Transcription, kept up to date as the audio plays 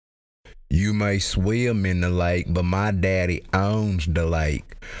You may swim in the lake, but my daddy owns the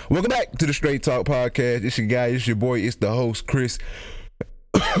lake. Welcome back to the Straight Talk Podcast. It's your guy, it's your boy, it's the host, Chris.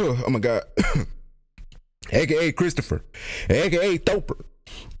 Oh my God. AKA Christopher. AKA Thoper.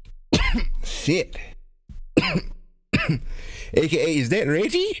 Shit. AKA, is that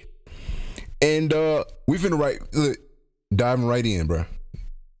Reggie? And we finna look, diving right in, bro.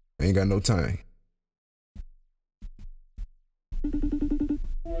 Ain't got no time.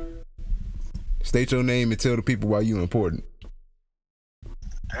 State your name and tell the people why you important.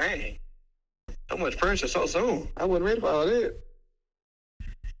 Dang. So much pressure so soon. I wasn't ready for all that.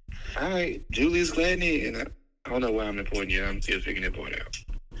 All right. Julius Gladney, and I don't know why I'm important yet. I'm still figuring that part out.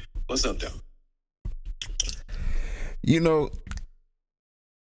 What's up, though? You know,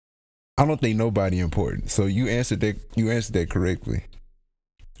 I don't think nobody important. So you answered that correctly.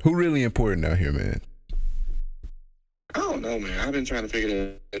 Who really important out here, man? I don't know, man. I've been trying to figure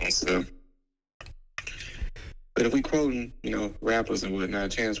that out myself. But if we quoting, rappers and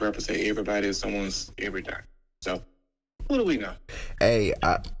whatnot, Chance Rapper say everybody is someone's everything. So, what do we know? Hey,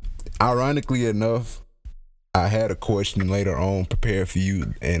 ironically enough, I had a question later on prepared for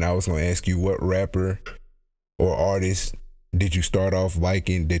you, and I was going to ask you what rapper or artist did you start off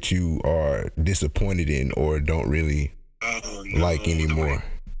liking that you are disappointed in or don't really like anymore?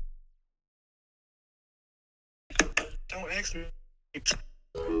 Don't ask me.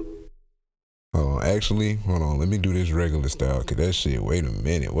 Hold on. Let me do this regular style, cause that shit. Wait a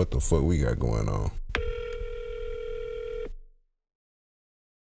minute, what the fuck we got going on?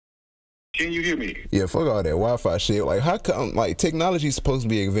 Can you hear me? Yeah, fuck all that Wi-Fi shit. Like, how come? Like, technology's supposed to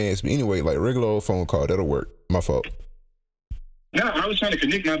be advanced, but anyway, like regular old phone call, that'll work. My fault. No, I was trying to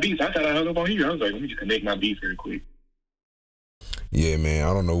connect my beats. I thought I hung up on here. I was like, let me just connect my beats real quick. Yeah, man.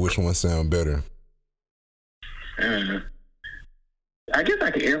 I don't know which one sound better. I guess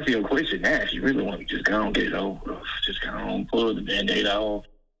I can answer your question now if you really want to just go and get it over with. Just go and pull the Band-Aid off.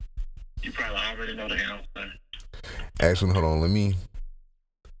 You probably already know the answer. Actually, hold on. I'm going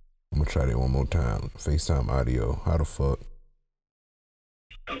to try that one more time. FaceTime audio. How the fuck?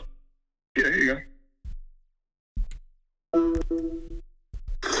 Oh. Yeah, here you go.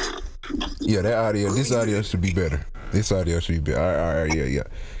 Yeah, this audio should be better. All right, yeah.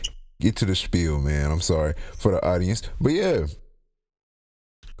 Get to the spiel, man. I'm sorry for the audience. But yeah.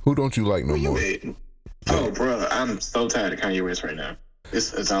 Who don't you like no more? Oh, bro, I'm so tired of Kanye West right now.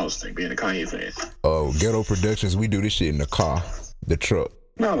 It's exhausting being a Kanye fan. Oh, Ghetto Productions, we do this shit in the car, the truck.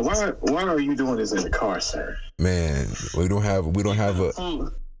 No, why are you doing this in the car, sir? Man, we don't have You could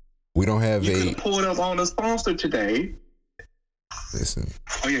have pulled up on a sponsor today. Listen.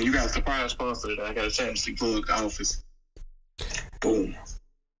 Oh yeah, you got a surprise sponsor today. I got a chance to plug the office. Boom.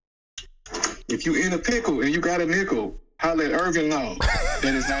 If you in a pickle and you got a nickel, holla at Irvin Law.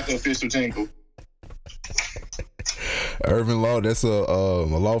 That is not the official jingle. Irvin Law, that's a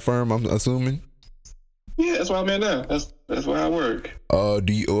law firm, I'm assuming. Yeah, that's why I'm at now. That's where I work.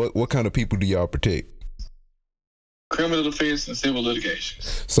 What kind of people do y'all protect? Criminal defense and civil litigation.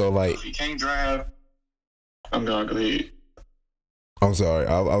 So like, if you can't drive, I'm gonna go ahead. I'm sorry.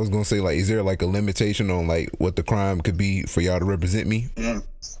 I was gonna say, like, is there like a limitation on like what the crime could be for y'all to represent me? No,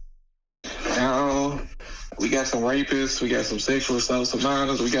 we got some rapists, we got some sexual assaults of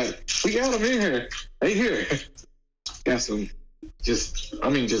minors, we got them in here. They here. Got some just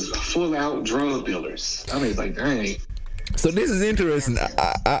full out drug dealers. I mean, like, dang. So this is interesting.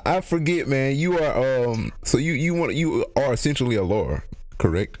 I forget, man. You are so you are essentially a lawyer,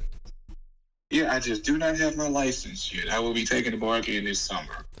 correct? Yeah, I just do not have my license yet. I will be taking the bar again this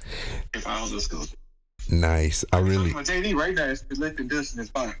summer if I was to school. Nice. My JD right now is collecting dust in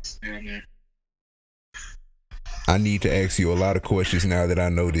his box down there. I need to ask you a lot of questions now that I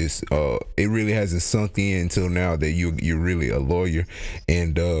know this. It really hasn't sunk in until now that you're really a lawyer,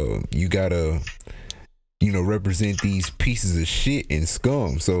 and you gotta, represent these pieces of shit and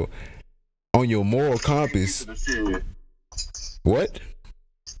scum. So, on your moral compass, what?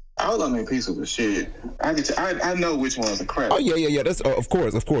 All of them pieces of shit. I know which ones are crap. Oh yeah. That's of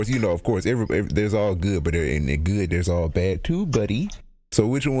course. There's all good, but in the good, there's all bad too, buddy. So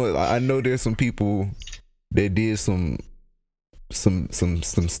which one? I know there's some people that did some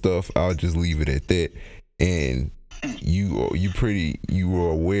stuff. I'll just leave it at that. And you were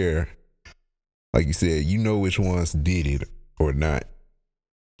aware, like you said, you know which ones did it or not.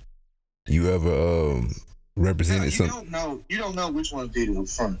 You ever represented something? You don't know which ones did it up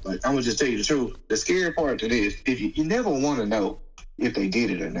front. Like, I'm gonna just tell you the truth. The scary part to this, if you never want to know if they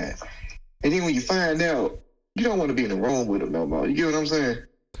did it or not, and then when you find out, you don't want to be in the room with them no more. You get what I'm saying?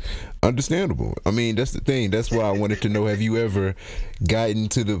 Understandable. I mean, that's the thing. That's why I wanted to know: have you ever gotten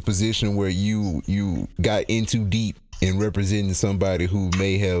to the position where you got in too deep in representing somebody who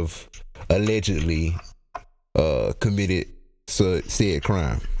may have allegedly committed said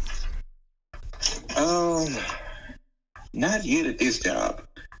crime? Not yet at this job,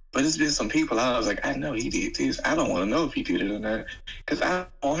 but it's been some people I was like, I know he did this. I don't want to know if he did it or not, because I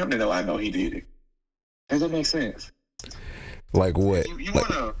want him to know I know he did it. Does that make sense? Like what? You like,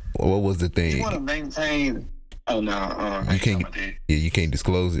 wanna? what was the thing? You wanna maintain? Oh no, you can't. Yeah, you can't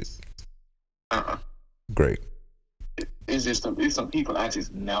disclose it. Great. It's just it's some people I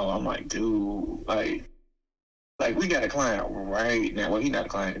just know. I'm like, dude, like we got a client right now. Well, he's not a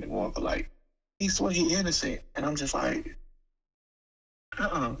client anymore, but like, he swear he innocent, and I'm just like,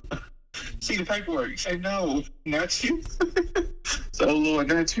 see the paperwork. Say no, not you. So Lord,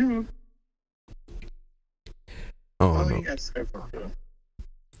 not you. I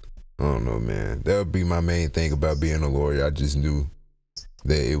don't know, man. That would be my main thing about being a lawyer. I just knew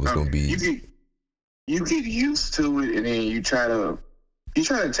that it was gonna be. You get used to it, and then you try to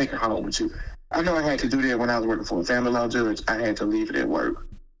take it home with you. I know I had to do that when I was working for a family law judge. I had to leave it at work.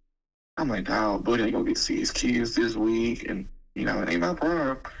 I'm like, dog, buddy ain't gonna get to see his kids this week, and it ain't my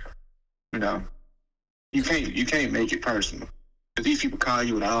problem. You can't make it personal, because these people call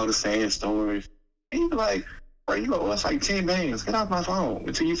you with all the sad stories, and you be like, bro, you owe us like 10 bands. Get off my phone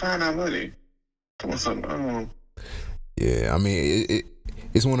until you find out money. Come on, something. Yeah, I mean,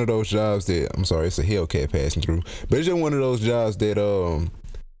 it's one of those jobs that, I'm sorry, it's a Hellcat passing through, but it's just one of those jobs that,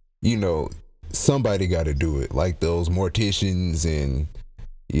 somebody got to do it. Like those morticians and,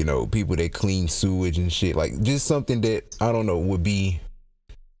 people that clean sewage and shit. Like just something that, I don't know, would be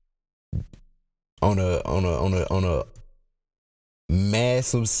on a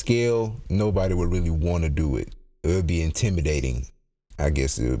massive scale. Nobody would really want to do it. It would be intimidating. I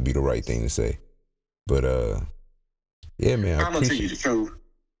guess it would be the right thing to say. But, yeah, man. I'm going to tell you the truth.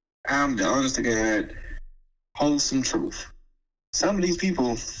 I'm the honest to God, wholesome truth. Some of these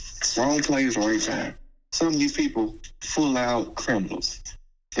people, wrong place, right time. Some of these people, full out criminals.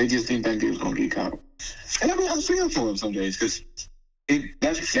 They just didn't think they was going to get caught. And I feel for them some days, because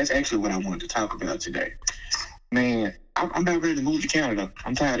that's actually what I wanted to talk about today. Man, I'm about ready to move to Canada.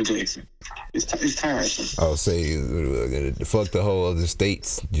 I'm tired of Jackson. It's tiresome. I'll say, fuck the whole other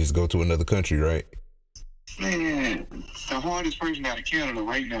states. Just go to another country, right? Man, the hardest person out of Canada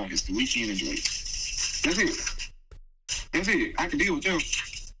right now is the Weeknd and Drake. That's it. I can deal with them.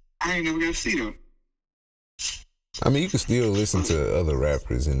 I ain't never got to see them. I mean, you can still listen to other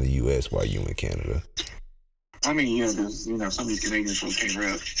rappers in the U.S. while you in Canada. I mean, yeah, because some of these Canadians folks can't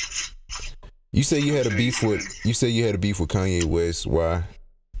rap. You say you had a beef with Kanye West. Why?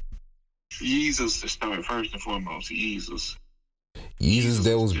 Yeezus to start first and foremost. Yeezus.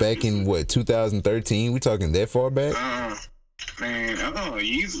 That was back in what, 2013? We talking that far back?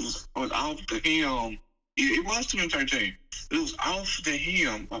 Yeezus was off the helm. It was 2013. It was off the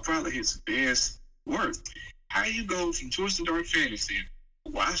helm of probably his best work. How you go from Twisted Dark Fantasy,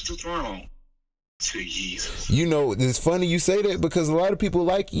 Watch the Throne, to Yeezus? It's funny you say that, because a lot of people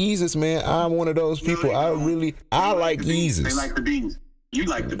like Yeezus, man. I'm one of those people. I like Yeezus. They like the beats. You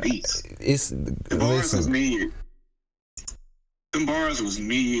like the beats. The bars was mid. The bars was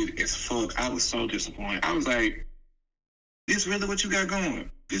mid as fuck. I was so disappointed. I was like, this really what you got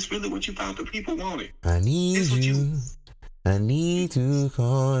going? This really what you thought the people wanted? I need you. I need to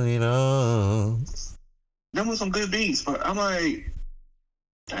call it on. Them was some good beats, but I'm like,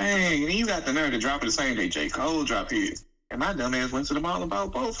 dang, and you got the nerve to drop it the same day J. Cole dropped his. And my dumb ass went to the mall and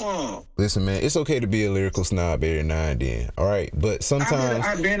bought both of them. Listen, man, it's okay to be a lyrical snob every now and then, all right? But sometimes...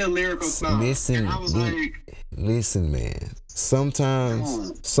 I've been a lyrical snob. Listen, and I was listen, man.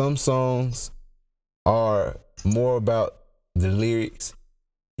 Sometimes some songs are more about the lyrics.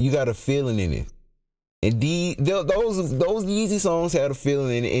 You got a feeling in it. And those Yeezy songs had a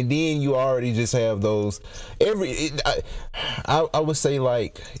feeling in it, and then you already just have those. I would say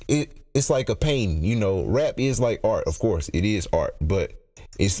like it's like a painting. Rap is like art. Of course, it is art, but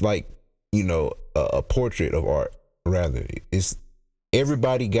it's like a portrait of art. Rather, it's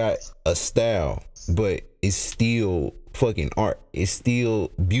everybody got a style, but it's still fucking art. It's still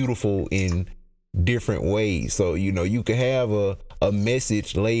beautiful in different ways. So you can have a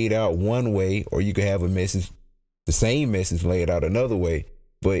message laid out one way, or you can have the same message laid out another way,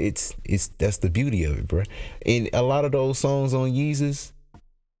 but it's that's the beauty of it, bro. And a lot of those songs on Yeezus,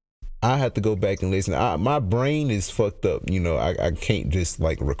 I have to go back and listen. My brain is fucked up. I can't just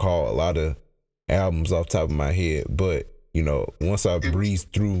like recall a lot of albums off the top of my head, but once I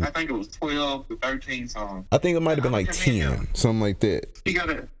breezed through, I think it was 12 to 13 songs. I think it might have been like 10, something like that. He got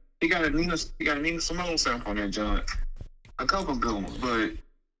a Nina Simone sample on that joint. A couple good ones, but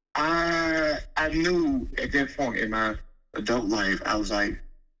I knew at that point in my adult life, I was like,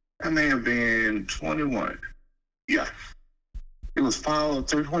 I may have been 21. Yeah. It was fall of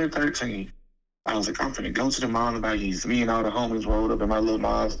 2013. I was like, I'm finna go to the mall and buy these. Me and all the homies rolled up in my little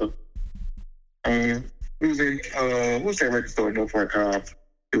Mazda. And we was in, what's that record store in Norfolk called?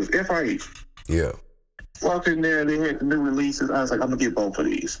 It was FIE. Yeah. Walked in there, they had the new releases. I was like, I'm gonna get both of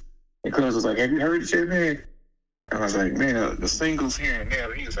these. And Cuz was like, have you heard this shit, man? And I was like, man, the singles here and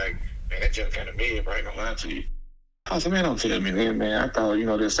there. He was like, man, that junk kind of mid, right? I'm lying to you. I was like, man, don't tell me that, man. I thought,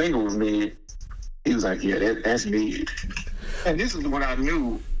 the single was mid. He was like, yeah, that's mid. And this is what I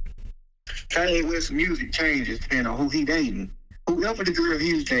knew. Kanye West's music changes depending on who he dating. Whoever the girl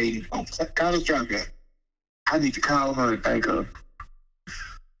he was dating on College Dropout, I need to call her and thank her.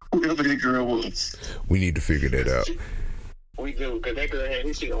 Whoever that girl was. We need to figure that out. We do, because that girl had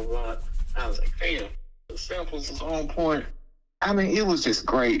this shit on lock. I was like, damn, the samples was on point. I mean, it was just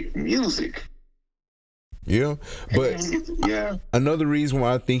great music. Yeah, but yeah. Another reason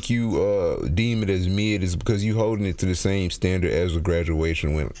why I think you deem it as mid is because you holding it to the same standard as a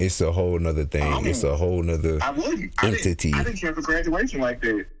Graduation when it's a whole nother thing. It's a whole nother entity. I didn't care for Graduation like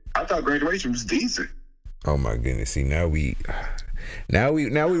that. I thought Graduation was decent. Oh my goodness! See, now we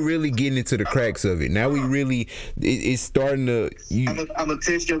really getting into the cracks of it. Now we really it's starting to. I'm gonna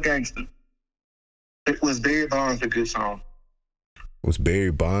test your gangster. Was Barry Bonds a good song? Was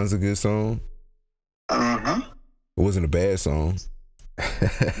Barry Bonds a good song? Uh-huh. It wasn't a bad song.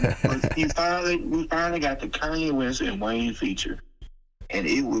 we finally got the Kanye West and Wayne feature, and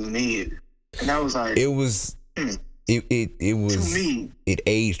it was mid. And I was like, it was. It was. To me, it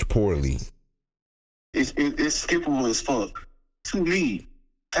aged poorly. It's skippable as fuck. To me,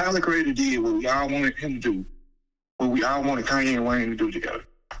 Tyler Creator did what we all wanted him to do, what we all wanted Kanye and Wayne to do together.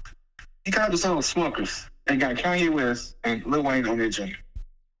 He got the song Smuckers and got Kanye West and Lil Wayne on their journey.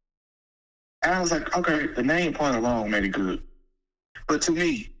 And I was like, okay, the name part alone made it good. But to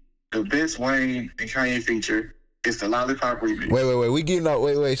me, the best Wayne and Kanye feature is the Lollipop remix. Wait. We getting out.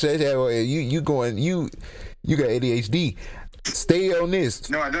 Wait. Say that. You got ADHD. Stay on this.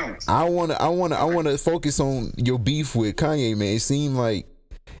 No, I don't. I wanna focus on your beef with Kanye, man. It seemed like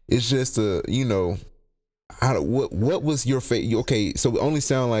it's just what was your favorite? Okay, so it only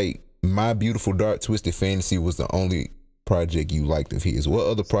sound like My Beautiful Dark Twisted Fantasy was the only project you liked of his. What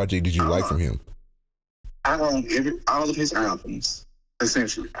other project did you like from him? I own all of his albums,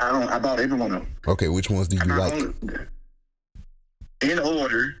 essentially. I bought every one of them. Okay, which ones do you like? In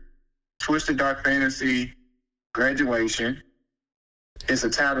order: Twisted Dark Fantasy, Graduation. It's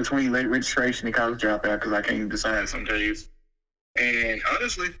a tie between Late Registration and College Dropout because I can't decide some days. And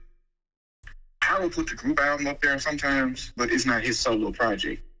honestly, I would put the group album up there sometimes, but it's not his solo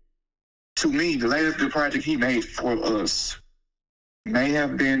project. To me, the latest good project he made for us may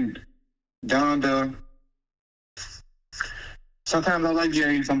have been Donda. Sometimes I like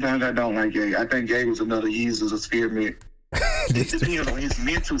Jay, sometimes I don't like Jay. I think Jay was another Yeezus experiment. It depends on his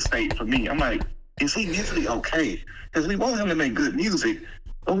mental state for me. I'm like, is he mentally okay? Because we want him to make good music,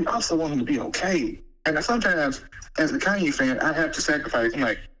 but we also want him to be okay. And sometimes, as a Kanye fan, I have to sacrifice. I'm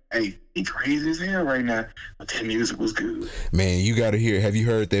like, hey, he crazy as hell right now, but that music was good. Man, you gotta hear it. Have you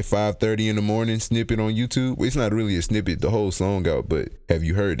heard that 5:30 in the morning snippet on YouTube? It's not really a snippet, the whole song out, but have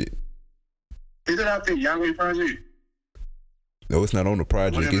you heard it? Is it out there, Yahweh Project? No, it's not on the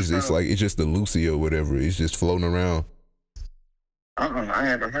project. It's like it's just the Lucy or whatever. It's just floating around. I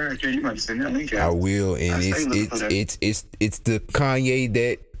haven't heard it. You might send that link out. I will, and it's the Kanye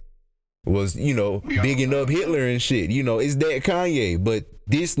that was bigging up Hitler and shit. It's that Kanye, but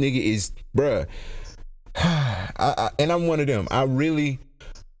this nigga is bruh. And I'm one of them. I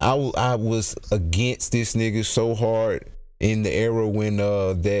was against this nigga so hard in the era when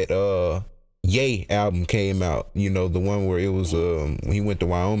that Ye album came out. The one where it was when he went to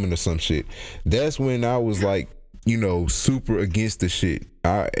Wyoming or some shit. That's when I was like, super against the shit.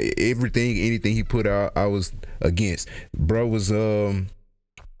 Anything he put out, I was against. Bro was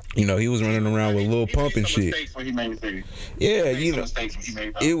he was running around with Lil Pump and shit. Yeah,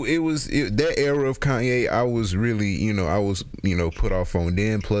 it was that era of Kanye. I was really, I was, put off on.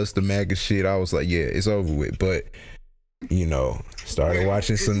 Then plus the MAGA shit, I was like, yeah, it's over with. But started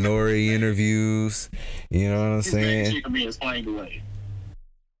watching Sonori interviews. You know what I'm saying? Shit can be explained away.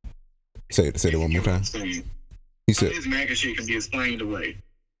 Say that one more time. He said his MAGA shit can be explained away.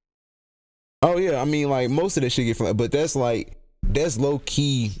 Oh yeah, I mean, like most of that shit get flat, but that's low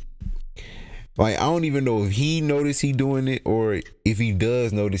key. Like, I don't even know if he noticed he doing it, or if he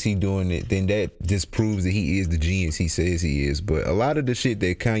does notice he doing it, then that just proves that he is the genius he says he is. But a lot of the shit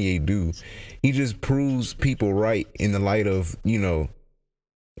that Kanye do, he just proves people right in the light of, you know,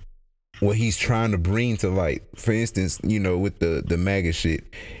 what he's trying to bring to light. For instance, you know, with the MAGA shit,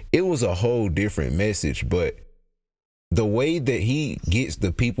 it was a whole different message, but the way that he gets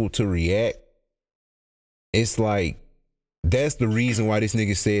the people to react, it's like, that's the reason why this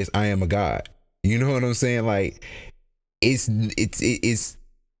nigga says I am a god. You know what I'm saying? Like, it's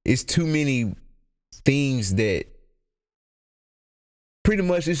too many things that pretty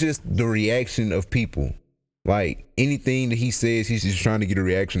much it's just the reaction of people. Like, anything that he says, he's just trying to get a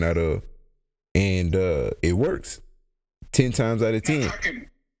reaction out of, and it works 10 times out of 10.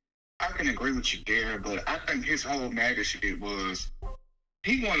 I can agree with you there, but I think his whole MAGA shit was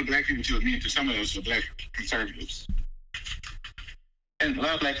he wanted black people to admit to some of those black conservatives. And a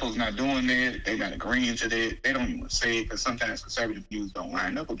lot of black folks not doing that. They not agreeing to that. They don't even say it because sometimes conservative views don't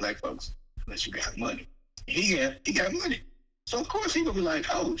line up with black folks unless you got money. He got money. So, of course, he gonna be like,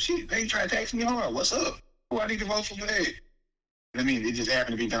 oh, shit, they trying to tax me hard. What's up? Who I need to vote for that? I mean, it just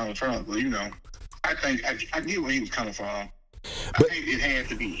happened to be Donald Trump. But, you know, I think I get where he was coming from. But I think it had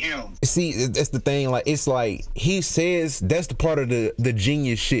to be him. See, that's the thing. Like, it's like he says that's the part of the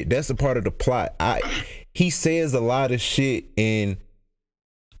genius shit. That's the part of the plot. He says a lot of shit, and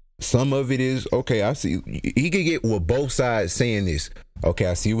some of it is okay. I see. He could get with both sides saying this. Okay,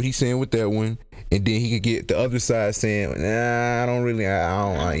 I see what he's saying with that one, and then he could get the other side saying, "Nah, I don't really. I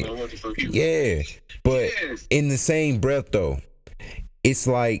don't like." Yeah, but in the same breath, though, it's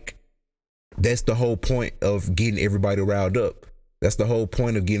like that's the whole point of getting everybody riled up. That's the whole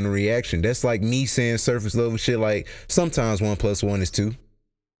point of getting a reaction. That's like me saying surface level shit. Like, sometimes 1 + 1 is 2.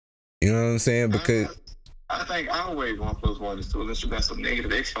 You know what I'm saying? Because I think always 1 + 1 is 2, unless you got some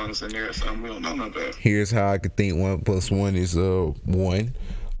negative exponents in there or something we don't know about. Here's how I could think 1 + 1 is 1.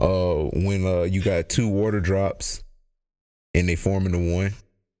 When you got 2 water drops and they form into 1.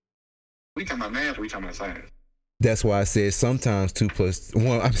 We talking about math, we talking about science. That's why I said sometimes 2 +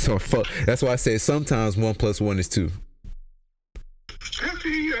 1. I'm sorry, fuck. That's why I said sometimes 1 + 1 is 2. I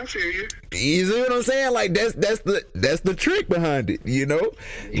feel you. You see what I'm saying? Like, that's the trick behind it, you know?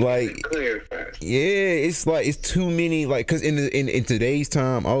 Like, yeah, it's like it's too many, like, cause in today's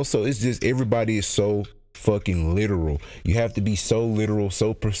time also, it's just everybody is so fucking literal. You have to be so literal,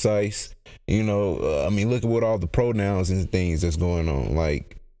 so precise. You know, I mean, look at what all the pronouns and things that's going on.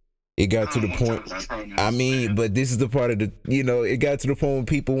 Like, it got to the point. I mean, but this is the part of the, you know, it got to the point when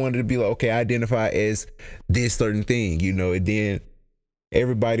people wanted to be like, okay, identify as this certain thing, you know, and then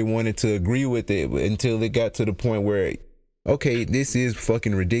everybody wanted to agree with it until it got to the point where, okay, this is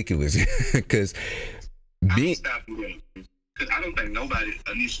fucking ridiculous. Because because I don't think nobody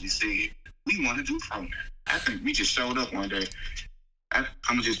initially said we want to do pronouns. I think we just showed up one day. I'm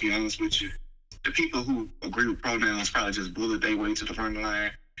gonna just be honest with you. The people who agree with pronouns probably just bullet their way to the front of the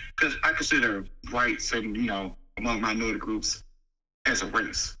line. Because I consider whites and, you know, among minority groups as a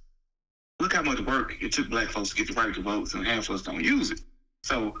race. Look how much work it took black folks to get the right to vote, and half of us don't use it.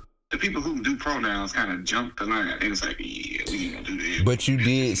 So the people who do pronouns kind of jump the line, and it's like, yeah, we ain't gonna do that. But you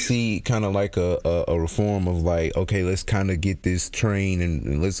did see kind of like a reform of like, okay, let's kind of get this train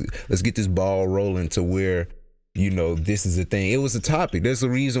and let's get this ball rolling to where, you know, this is a thing. It was a topic. There's a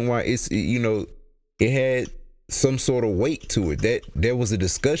reason why you know, it had some sort of weight to it. That there was a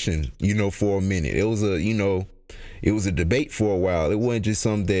discussion, you know, for a minute. It was a debate for a while. It wasn't just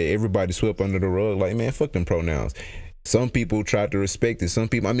something that everybody swept under the rug. Like, man, fuck them pronouns. Some people tried to respect it. Some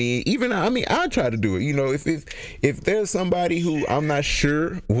people, I try to do it. You know, if there's somebody who I'm not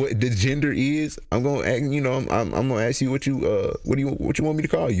sure what the gender is, I'm gonna ask, you know, I'm gonna ask you what you want me to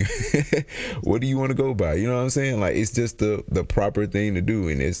call you. What do you want to go by? You know what I'm saying? Like, it's just the proper thing to do,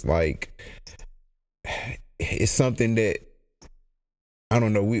 and it's like, it's something that, I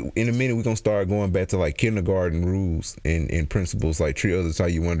don't know, in a minute we're gonna start going back to like kindergarten rules and principles, like treat others how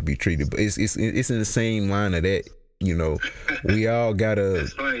you want to be treated. But it's in the same line of that, you know. We all gotta.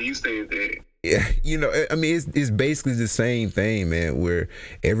 It's funny you say that. Yeah, you know, I mean, it's basically the same thing, man, where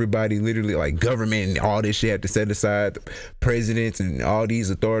everybody literally, like, government and all this shit have to set aside. Presidents and all these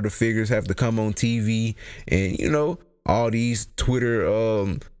authoritative figures have to come on TV, and, you know, all these Twitter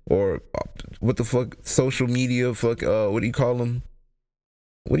or what the fuck, social media, what do you call them?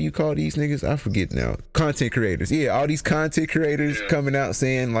 What do you call these niggas? I forget now. Content creators. Yeah, all these content creators coming out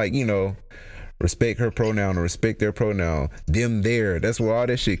saying, like, you know, respect her pronoun or respect their pronoun. Them there. That's where all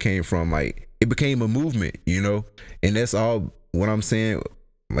that shit came from. Like, it became a movement, you know? And that's all what I'm saying.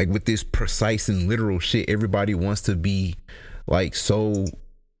 Like, with this precise and literal shit, everybody wants to be, like, so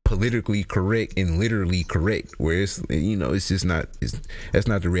politically correct and literally correct, where it's, you know, it's just not, that's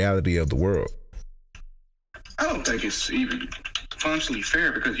not the reality of the world. I don't think it's even functionally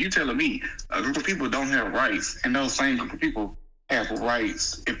fair, because you telling me a group of people don't have rights, and those same group of people have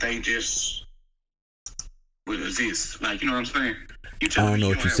rights if they just would exist. Like, you know what I'm saying? You I telling don't me know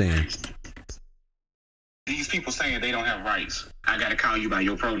you what you're have saying. rights. These people saying they don't have rights. I gotta call you by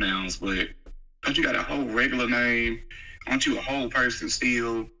your pronouns, but don't you got a whole regular name? Aren't you a whole person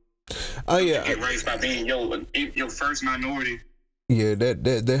still? Oh yeah, You get rights by being your first minority. yeah.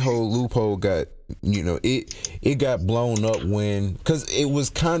 That whole loophole got, you know, it got blown up when, because it was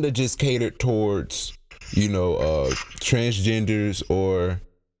kind of just catered towards, you know, transgenders, or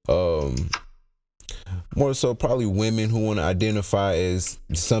more so probably women who want to identify as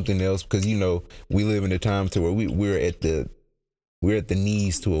something else, because, you know, we live in a time to where we're at the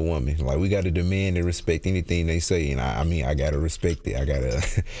knees to a woman. Like, we got to demand and respect anything they say, and I mean, I gotta respect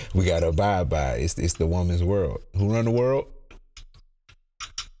it. We gotta abide by it. It's the woman's world. Who run the world?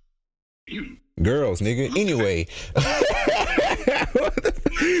 You. Girls, nigga. Anyway. I'm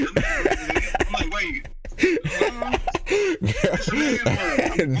like, wait.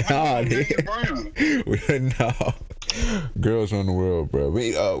 Nah, nigga. No. Girls run the world, bro.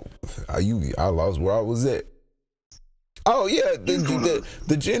 Wait, I lost where I was at. Oh yeah,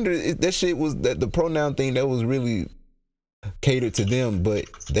 the gender, that shit was, that the pronoun thing, that was really catered to them, but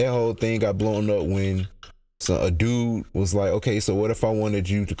that whole thing got blown up when a dude was like, okay, so what if I wanted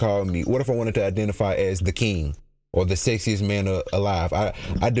you to call me, what if I wanted to identify as the king or the sexiest man alive?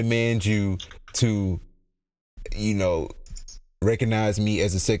 I demand you to, you know, recognize me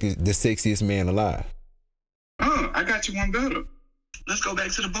as the sexiest man alive. I got you one better. Let's go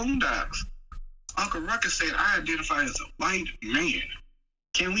back to the Boondocks. Uncle Ruckus said I identify as a white man.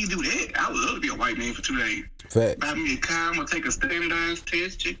 Can we do that? I would love to be a white man for 2 days. Fact. Buy me a car, I'm gonna take a standardized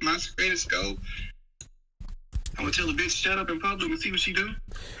test, check my stethoscope. I'm gonna tell a bitch shut up in public and see what she do.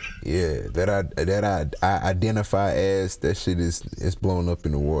 Yeah, that I identify as, that shit is, it's blown up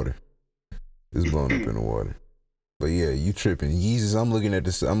in the water. It's blown up in the water. But yeah, you tripping. Yeezus, I'm looking at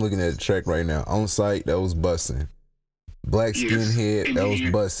the track right now. On Sight, that was busting. Black Skinhead, that was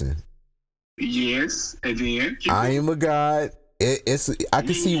busting. Yes, and then I Am a God. I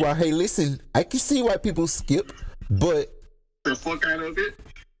can see why. Hey, listen, I can see why people skip, but the fuck out of it.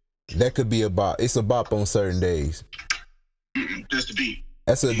 That could be a bop. It's a bop on certain days. Just the beat.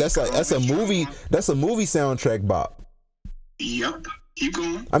 That's a movie. That's a movie soundtrack bop. Yep. Keep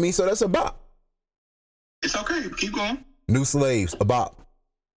going. I mean, so that's a bop. It's okay. Keep going. New Slaves, a bop.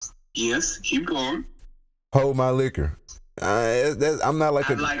 Yes. Keep going. Hold My Liquor. I'm not like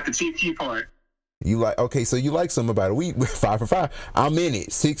I like the Chief Keef part. You like, okay, so you like something about it. We 5 for 5. I'm in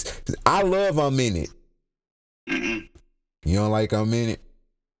it. 6. I love I'm in it. Mm-mm. You don't like I'm in it?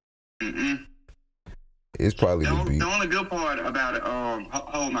 Mm-mm. It's probably the beat. The only good part about it,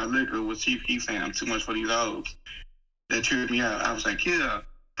 Hold My Liquor, was Chief Keef saying I'm too much for these hoes. That tripped me out. I was like, yeah,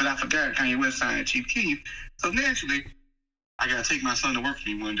 but I forgot Kanye West signed Chief Keef. So naturally, I gotta take my son to work for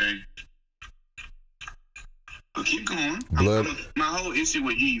me one day. But keep going. My whole issue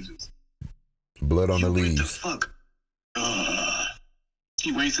with Yeezus. Blood on the Leaves. What the fuck?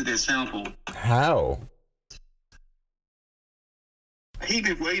 He wasted that sample. How? He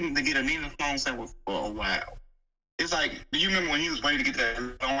been waiting to get a Nina Simone sample for a while. It's like, do you remember when he was waiting to get that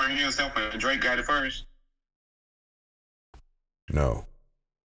Lauryn Hill sample and Drake got it first? No.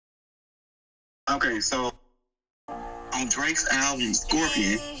 Okay, so on Drake's album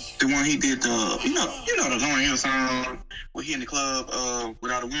Scorpion, the one he did the you know the Lauryn Hill song where he in the club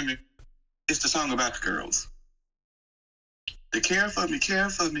with all the women, it's the song about the girls. The care for me.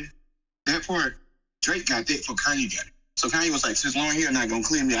 That part, Drake got that for Kanye got it. So Kanye was like, since Lauryn Hill not gonna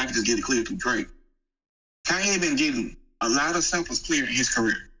clear me, I can just get it cleared through Drake. Kanye been getting a lot of samples cleared in his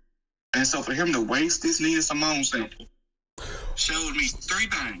career. And so for him to waste this Nina Simone sample showed me 3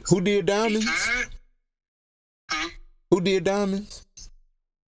 things. Who did Diamonds? Huh? Who did Diamonds?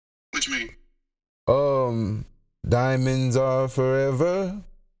 What you mean? Diamonds Are Forever.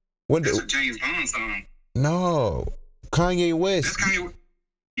 That's a James Bond song. No. Kanye West. That's Kanye.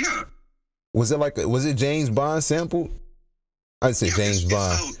 Yeah. Was it James Bond sample? I'd say James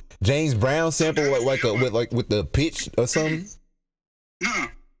Bond. So, James Brown sample with the pitch or something? No.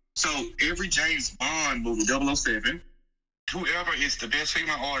 So every James Bond movie, 007, whoever is the best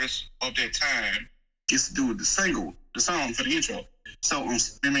female artist of that time gets to do the single, the song for the intro. So in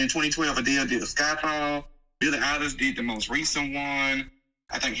 2012, Adele did a Skyfall. Billie Eilish did the most recent one.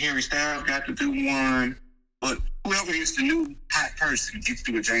 I think Harry Styles got to do one. But whoever is the new hot person gets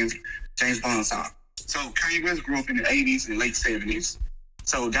to do a James Bond song. So Kanye West grew up in the 80s and late 70s.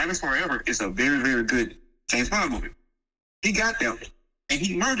 So Diamonds Forever is a very, very good James Bond movie. He got them, and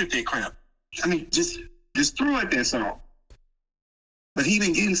he murdered that crap. I mean, just destroyed that song. But he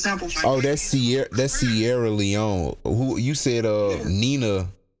been getting samples like that. That's Sierra Leone. Who you said? Nina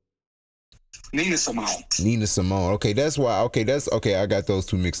Simone. Nina Simone. Okay, that's why. Okay, I got those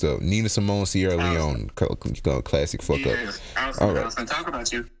two mixed up. Nina Simone, Sierra Leone. Classic fuck up. I was going to talk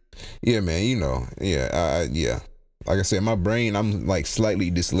about you. Yeah, man. You know. Yeah. Yeah. Like I said, my brain. I'm like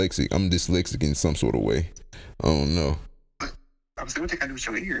slightly dyslexic. I'm dyslexic in some sort of way. I don't know. I'm saying, what they got to do with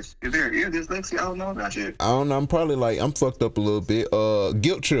your ears? Is there ear dyslexia? I don't know about you. I don't know. I'm probably I'm fucked up a little bit.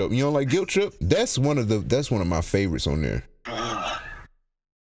 Guilt Trip. You know, like Guilt Trip. That's one of my favorites on there. My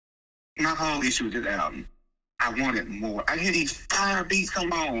whole issue with this album, I wanted more. I hear these fire beats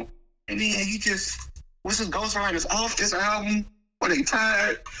come on, and then you just, what's this ghostwriters off this album? Were they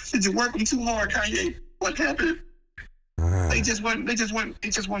tired? Did you work them too hard, Kanye? What happened? They just wasn't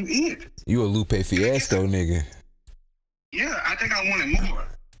it. You a Lupe Fiasco nigga. Yeah, I think I wanted more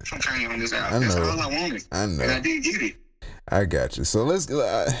from Kanye on this album. That's all I wanted. I know. And I didn't get it. I got you. So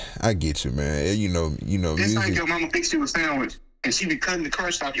I get you, man. You know. It's like your mama fixed you a sandwich, and she been cutting the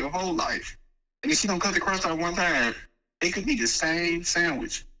crust off your whole life. And if she don't cut the crust off one time, it could be the same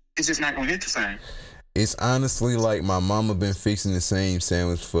sandwich. It's just not gonna hit the same. It's honestly like my mama been fixing the same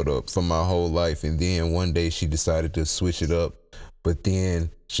sandwich for my whole life, and then one day she decided to switch it up, but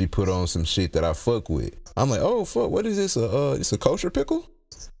then she put on some shit that I fuck with. I'm like, oh fuck, what is this? It's a kosher pickle?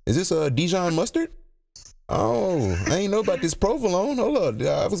 Is this a Dijon mustard? Oh, I ain't know about this provolone. Hold up,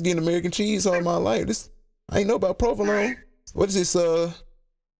 I was getting American cheese all my life. I ain't know about provolone. What is this?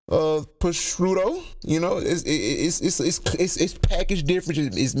 Prosciutto. You know, it's packaged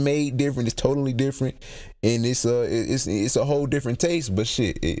different. It's made different. It's totally different, and it's a whole different taste. But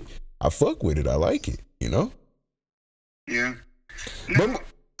shit, I fuck with it. I like it. You know. Yeah. No,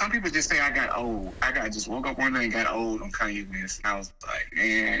 some people just say I got old. Just woke up one day and got old on Kanye West. And I was like,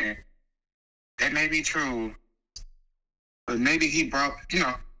 man, that may be true, but maybe he brought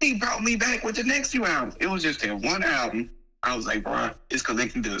me back with the next few albums. It was just that one album. I was like, bro, it's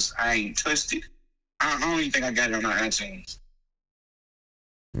collecting dust. I ain't touched it. I don't even think I got it on my iTunes.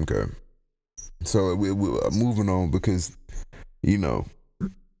 Okay. So we're moving on because, you know,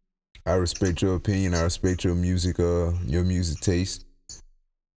 I respect your opinion. I respect your music taste.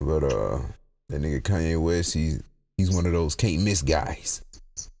 But that nigga Kanye West, he's one of those can't miss guys.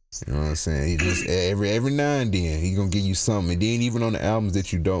 You know what I'm saying? He just every now and then he gonna give you something. And then even on the albums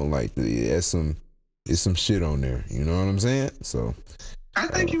that you don't like, there's some shit on there. You know what I'm saying? So I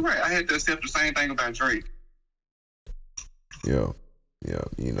think you're right. I had to accept the same thing about Drake. Yeah,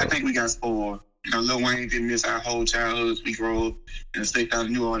 you know. I think we got spoiled. You know, Lil Wayne didn't miss our whole childhoods. We grew up and staked out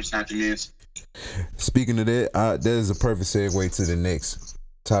new artists not to miss. Speaking of that, that is a perfect segue to the next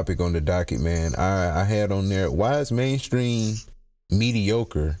topic on the docket, man. I had on there, why is mainstream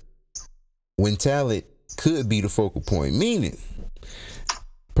mediocre when talent could be the focal point? Meaning,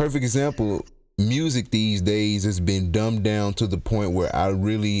 perfect example, music these days has been dumbed down to the point where I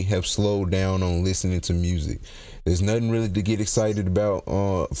really have slowed down on listening to music. There's nothing really to get excited about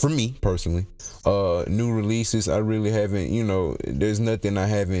for me personally. New releases, I really haven't, there's nothing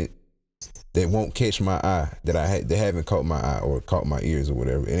that won't catch my eye, that haven't caught my eye or caught my ears or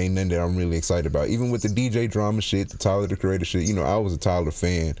whatever. It ain't nothing that I'm really excited about. Even with the DJ drama shit, the Tyler the Creator shit, I was a Tyler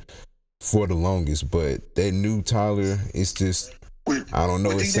fan for the longest, but that new Tyler, it's just, I don't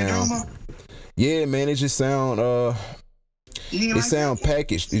know, it sounds, yeah, man, it just sound,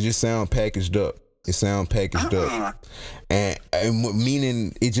 packaged. It just sound packaged up. It sound packaged up, and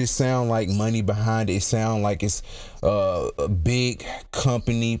meaning it just sound like money behind it. It sound like it's a big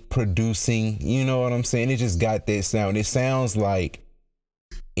company producing. You know what I'm saying? It just got that sound. It sounds like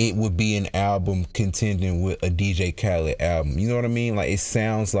it would be an album contending with a DJ Khaled album. You know what I mean? Like, it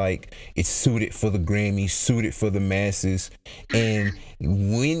sounds like it's suited for the Grammy, suited for the masses. And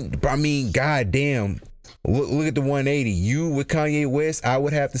goddamn. Look at the 180. You with Kanye West, I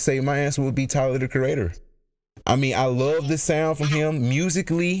would have to say my answer would be Tyler the Creator. I mean, I love the sound from him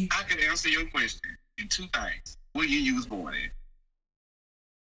musically. I can answer your question in two things. What year you was born in?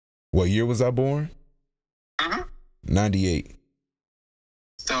 What year was I born? 98.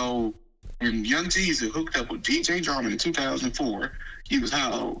 So when Young Jeezy hooked up with DJ Drama in 2004, he was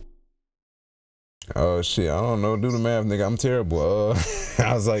how old? Oh shit, I don't know. Do the math, nigga. I'm terrible.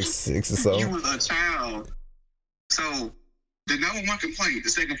 I was like 6 or so. You was a child. So the number one complaint, the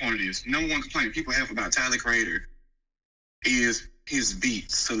second point of this, number one complaint people have about Tyler Creator is his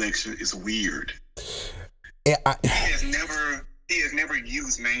beat selection is weird. Yeah, he has never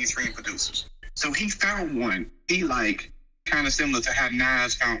used mainstream producers. So he found one he like, kind of similar to how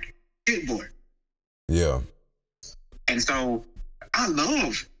Nas found Hit Boy. Yeah. And so I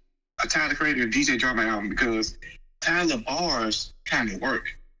love a Tyler Creator DJ Drama album because Tyler bars kind of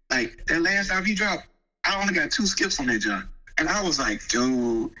work. Like that last album he dropped, I only got 2 skips on that joint. And I was like,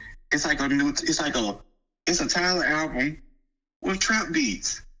 dude, it's a Tyler album with trap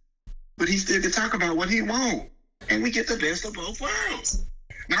beats. But he still can talk about what he wants. And we get the best of both worlds.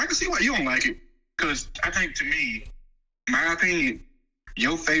 Now I can see why you don't like it. Because I think, to me, my opinion,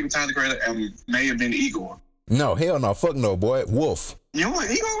 your favorite Tyler Creator album may have been Igor. No, hell no, fuck no, boy. Wolf. You know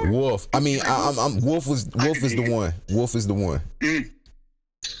what, Igor? Wolf. I mean, Wolf is the one. Wolf is the one. Mm.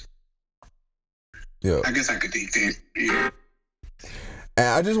 Yeah. I guess I could dig that. Yeah. And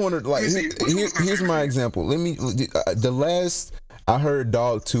I just wondered, like, here's my example. Let me. The last I heard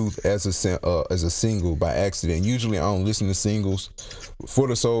Dogtooth as a single by accident. Usually I don't listen to singles for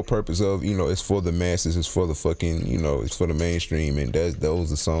the sole purpose of, it's for the masses, it's for the fucking, it's for the mainstream, and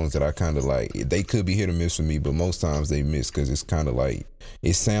those are songs that I kind of like. They could be hit or miss for me, but most times they miss because it's kind of like,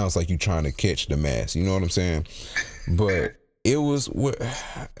 it sounds like you're trying to catch the mass. You know what I'm saying? But it was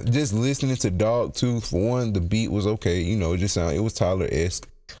just listening to Dogtooth. For one, the beat was okay. It was Tyler-esque.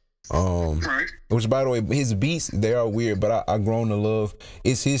 Right. Which, by the way, his beats, they are weird, but I grown to love.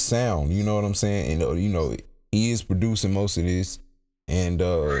 It's his sound, you know what I'm saying? And he is producing most of this, and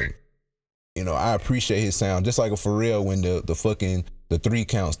I appreciate his sound. Just like a Pharrell, when the 3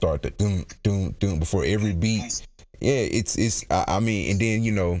 count start, the doom doom doom before every beat. Yeah, it's I mean, and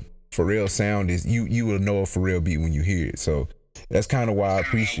then Pharrell's sound is you will know a Pharrell beat when you hear it. So that's kind of why I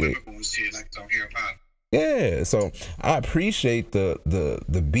appreciate. Yeah, so I appreciate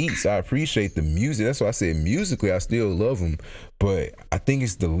the beats. I appreciate the music. That's why I said musically I still love him. But I think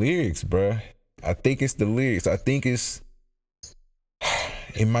it's the lyrics, bruh. I think it's the lyrics. I think it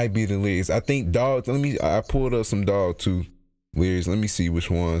might be the lyrics. I think I pulled up some Dogtooth lyrics. Let me see which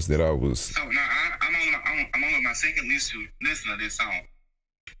ones that I was. So now I'm on my second listen of this song.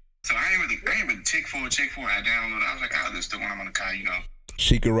 So I ain't really check for it. I downloaded. I was like, this is the one I'm gonna call.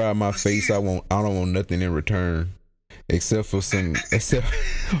 She could ride my face. I don't want nothing in return, except for some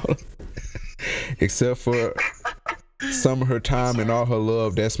of her time and all her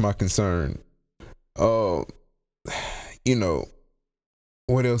love. That's my concern. What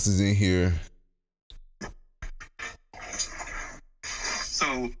else is in here?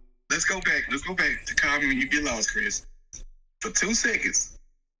 So let's go back to Call Me When You Get Lost, Chris. For 2 seconds.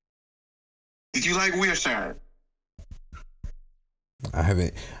 Did you like Wilshire? I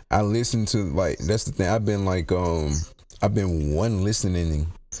haven't. I listened to, like, that's the thing. I've been one listening.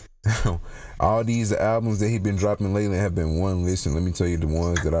 All these albums that he's been dropping lately have been one listen. Let me tell you the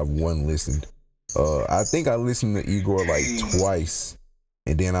ones that I've one listened. I think I listened to Igor like twice,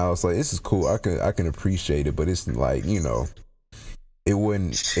 and then I was like, this is cool. I can appreciate it, but it's like, it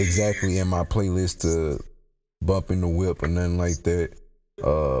wasn't exactly in my playlist to bump in the whip or nothing like that.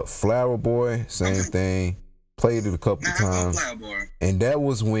 Flower Boy, same thing. Played it a couple of times, and that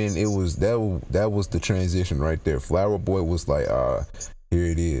was when it was that was the transition right there. Flower Boy was like, here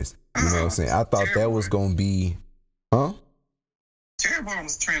it is. You know what I'm saying? I thought that was gonna be, Cherry Bomb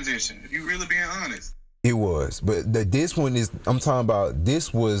was transition. If you really being honest, it was. But this one is. I'm talking about.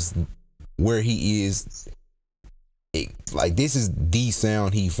 This was where he is. This is the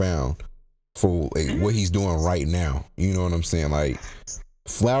sound he found for what he's doing right now. You know what I'm saying? Like,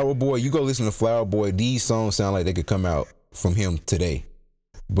 Flower Boy, you go listen to Flower Boy, these songs sound like they could come out from him today.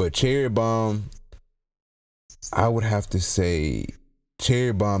 But Cherry Bomb, I would have to say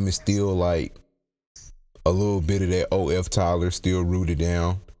Cherry Bomb is still like a little bit of that O.F. Tyler still rooted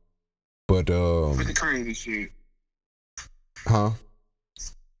down. But with the crazy shit. Huh?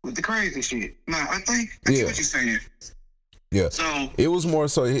 With the crazy shit. No, I get what you're saying. Yeah. So it was more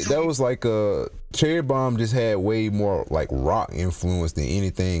so that was like Cherry Bomb just had way more like rock influence than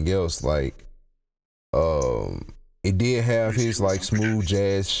anything else. Like it did have his like smooth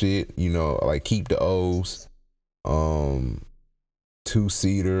jazz shit, like Keep the O's,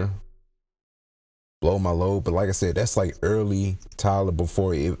 2-seater, Blow My Load. But like I said, that's like early Tyler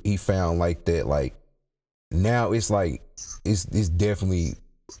before he found like that. Like now it's like it's definitely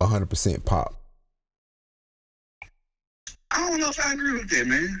 100% pop. I don't know if I agree with that,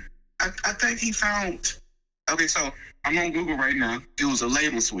 man. I think he found. Okay, so I'm on Google right now. It was a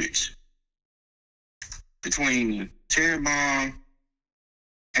label switch between Cherry Bomb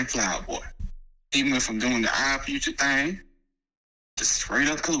and Flower Boy. He went from doing the Odd Future thing to straight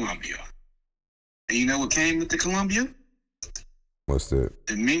up Columbia. And you know what came with the Columbia? What's that?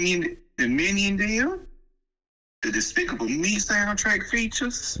 The Minion deal, the Despicable Me soundtrack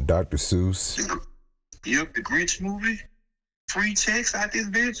features, Dr. Seuss. Yep, the Grinch movie. free checks out this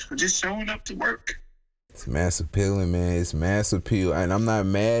bitch for just showing up to work. It's mass appealing, man. It's mass appeal, and I'm not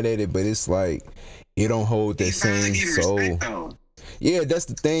mad at it, but it's like it don't hold that same soul. Yeah, that's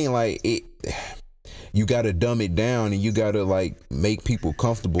the thing. Like it, you gotta dumb it down, and you gotta like make people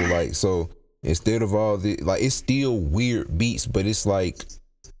comfortable. Like so, instead of all the like, it's still weird beats, but it's like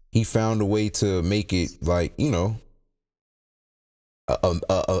he found a way to make it like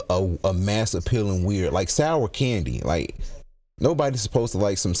a mass appealing weird, like sour candy. Like nobody's supposed to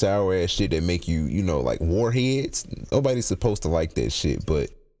like some sour ass shit that make you like warheads. Nobody's supposed to like that shit, but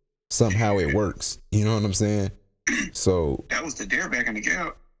somehow it works. You know what I'm saying? So that was the dare back in the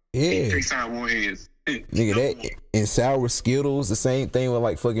gap. Yeah, 3 sour warheads. Nigga, that and sour Skittles, the same thing with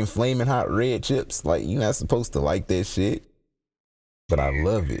like fucking flaming hot red chips. Like you're not supposed to like that shit, but I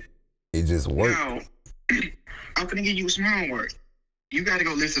love it. It just works. Now, I'm gonna give you some homework. You gotta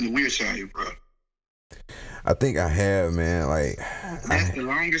go listen to Weird Shy, bro. I think I have, man. Like that's the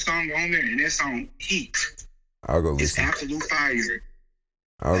longest song on there, and that song Heat. I'll go listen. It's absolute fire.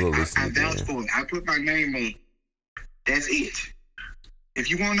 I'll go listen. I vouch for it. I put my name on. That's it. If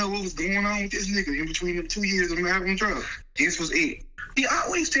you want to know what was going on with this nigga in between the 2 years of him having drugs, this was it. He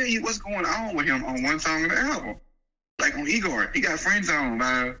always tell you what's going on with him on one song of the album. Like on Igor, he got friend zoned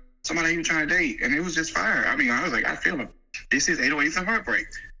by somebody he was trying to date, and it was just fire. I mean, I was like, I feel him. This is 808s and Heartbreak.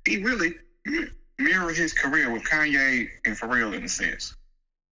 He really mirrored his career with Kanye and Pharrell in a sense.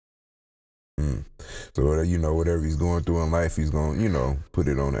 So whatever he's going through in life, he's gonna put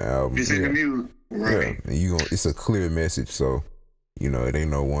it on the album. It's in the music, right? Yeah, and it's a clear message, so it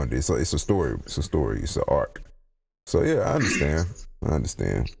ain't no wonder. It's a story. It's a story. It's an arc. So yeah, I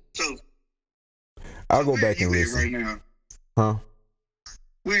understand. So I'll go back and listen. Right now, huh?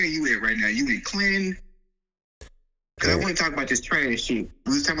 Where are you at right now? You in Clinton? Because I want to talk about this trash shit.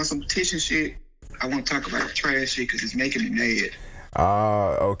 We was talking about some petition shit. I want to talk about the trash shit because it's making me mad.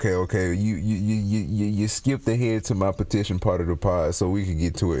 Okay. You skipped ahead to my petition part of the pod, so we can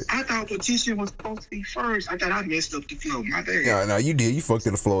get to it. I thought petition was supposed to be first. I thought I messed up the flow. My bad. No, you did. You fucked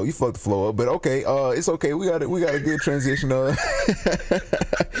the flow. You fucked the flow up. But okay, it's okay. We got a good transition. We'll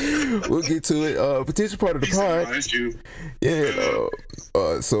get to it. Petition part of the pod. That's you. Yeah.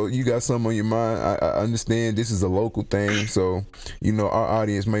 So you got something on your mind. I understand this is a local thing, so our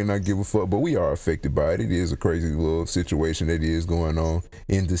audience may not give a fuck, but we are affected by it. It is a crazy little situation that is going on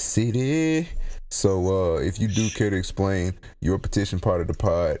in the city. So if you do care to explain your petition part of the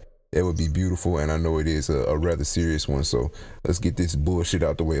pod, that would be beautiful. And I know it is a rather serious one. So let's get this bullshit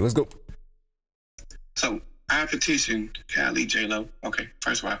out the way. Let's go. So I petitioned Kylie J-Lo. Okay,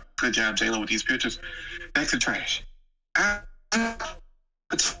 first of all, good job J-Lo with these pictures. Back to trash. I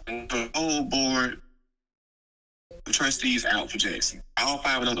petitioned the whole board of trustees out for Jackson. All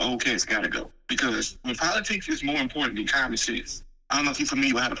 5 of those old cats gotta go. Because when politics is more important than common sense, I don't know if you're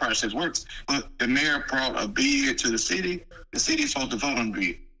familiar with how the process works, but the mayor brought a bid to the city is supposed to vote on the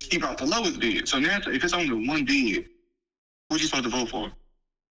bid. He brought the lowest bid. So now, if it's only one bid, what you supposed to vote for?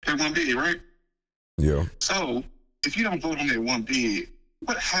 That one bid, right? Yeah. So, if you don't vote on that one bid,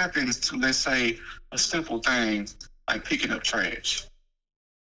 what happens to, let's say, a simple thing like picking up trash?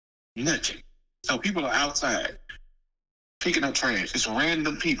 Nothing. So people are outside picking up trash. It's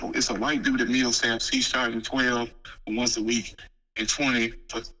random people. It's a white dude at meal stamps. He's charging 12 once a week and 20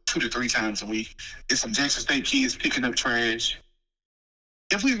 for 2 to 3 times a week. It's some Jackson State kids picking up trash.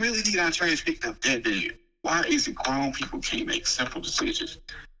 If we really need our trash picked up that bad, why is it grown people can't make simple decisions?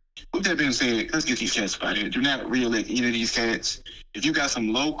 With that being said, let's get these cats out of here. Do not reelect either of these cats. If you got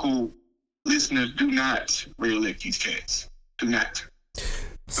some local listeners, do not reelect these cats. Do not.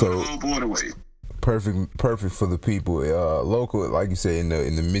 So the whole board away. Perfect for the people local, like you say, in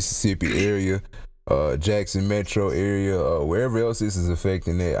the Mississippi area, Jackson metro area, wherever else this is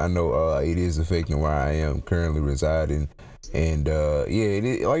affecting it. I know it is affecting where I am currently residing, and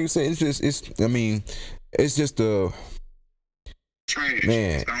it, like you said, it's just a trash.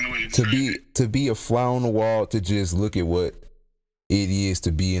 Man, to be a fly on the wall, to just look at what it is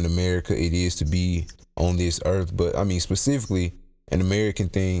to be in America, it is to be on this earth. But I mean, specifically an American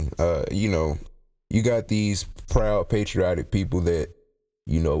thing, you got these proud patriotic people that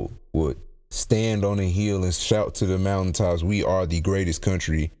would stand on a hill and shout to the mountaintops, we are the greatest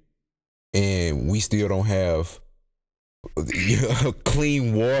country, and we still don't have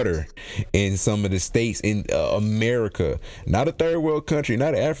clean water in some of the states in America. Not a third world country,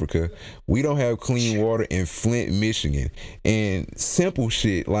 not Africa. We don't have clean water in Flint, Michigan. And simple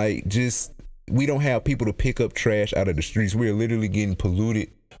shit like just we don't have people to pick up trash out of the streets. We're literally getting polluted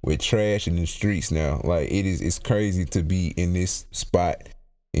with trash in the streets now. Like it's crazy to be in this spot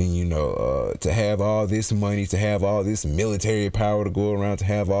And to have all this money, to have all this military power to go around, to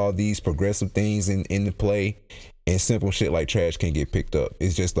have all these progressive things in the play, and simple shit like trash can't get picked up.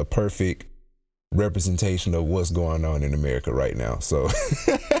 It's just a perfect representation of what's going on in America right now. So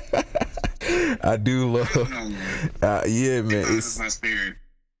I do love, yeah, man. It's my spirit.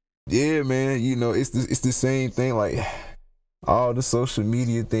 Yeah, man. It's the same thing. Like all the social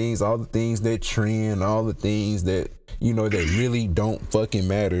media things, all the things that trend, all the things that that really don't fucking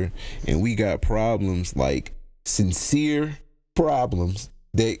matter, and we got problems, like sincere problems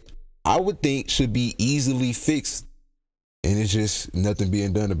that I would think should be easily fixed, and it's just nothing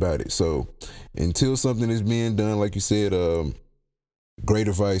being done about it. So until something is being done, like you said, great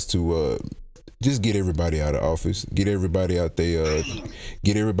advice to just get everybody out of office, get everybody out there,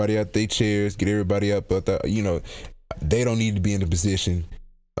 get everybody out their chairs, get everybody up out there. They don't need to be in a position,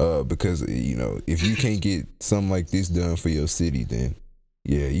 because if you can't get something like this done for your city, then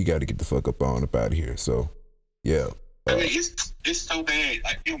yeah, you got to get the fuck up out of here. So yeah, I mean, it's so bad.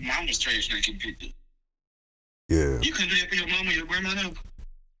 Like your mama's trash making people. Yeah, you can do that for your mama, your grandma.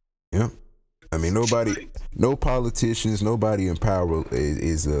 Yeah, I mean no politicians, nobody in power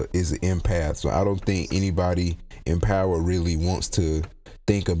is an empath. So I don't think anybody in power really wants to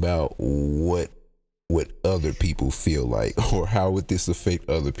think about what other people feel like, or how would this affect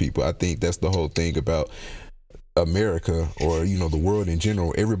other people. I think that's the whole thing about America, or the world in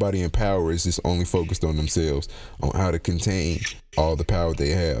general. Everybody in power is just only focused on themselves, on how to contain all the power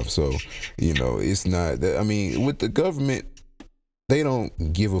they have. So it's not that, I mean, with the government, they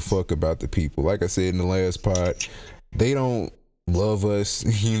don't give a fuck about the people. Like I said in the last pod, they don't love us.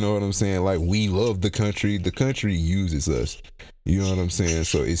 You know what I'm saying? Like, we love the country uses us. You know what I'm saying?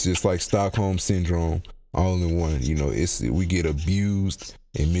 So it's just like Stockholm syndrome all in one. We get abused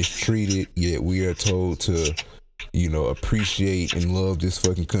and mistreated, yet we are told to appreciate and love this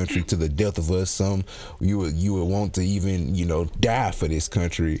fucking country to the death of us. Some you would want to even die for this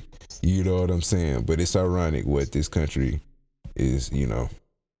country. You know what I'm saying? But it's ironic what this country is. You know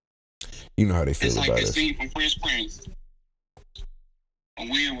how they feel it's about like us. It's like the scene from Fresh Prince when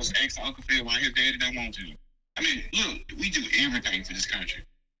Will was asking Uncle Phil why his daddy don't want to. I mean, look, we do everything for this country.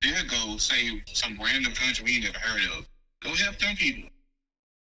 There go save some random country we ain't never heard of. Go help them people.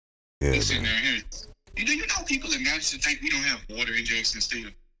 Yeah, He's sitting there here. Do you know people in Madison think we don't have water injections still?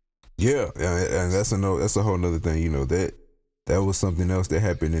 Yeah, and that's a whole nother thing. That was something else that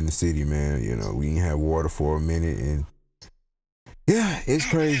happened in the city, man. We didn't have water for a minute, and yeah, it's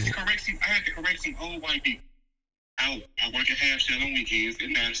crazy. I had to correct some old white people. I work at Half Shell on weekends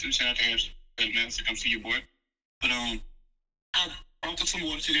in Madison. Shout out to Half Shell in Madison. Come see your boy. But I brought up some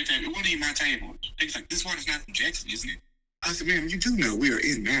water to their table. It wasn't even my table. They was like, this water's not from Jackson, isn't it? I said, ma'am, you do know we are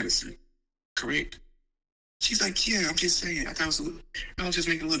in Madison, correct? She's like, yeah, I'm just saying. I was just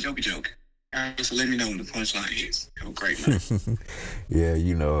making a little jokey joke. So let me know when the punchline is. Have a great night.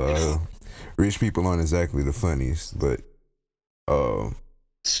 Yeah, rich people aren't exactly the funniest, but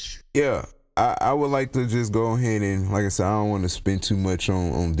yeah, I would like to just go ahead and, like I said, I don't want to spend too much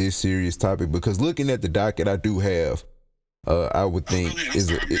on this serious topic, because looking at the docket I do have, I would think it's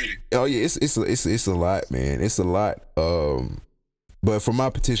a lot, man. It's a lot. But for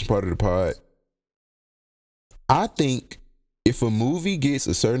my petition part of the pod, I think if a movie gets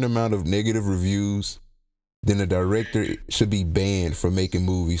a certain amount of negative reviews, then the director should be banned from making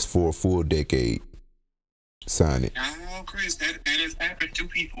movies for a full decade. Sign it. Oh, Chris, that has happened to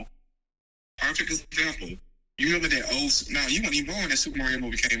people. Perfect example. You remember that old? No, you weren't even born when that Super Mario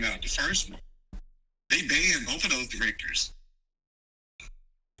movie came out. The first one. They banned both of those directors.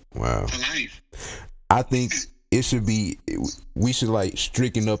 Wow. For life. I think it should be. We should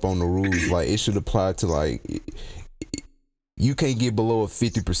stricken up on the rules. Like, it should apply to you can't get below a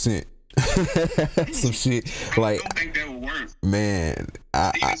 50%. Some shit. I don't think that would work. Man,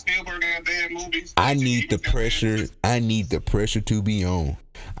 Steven Spielberg had bad movies. I need the pressure. I need the pressure to be on.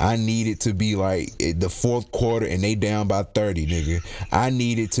 I need it to be like the fourth quarter and they down by 30, nigga. I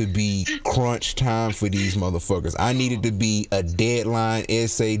need it to be crunch time for these motherfuckers. I need it to be a deadline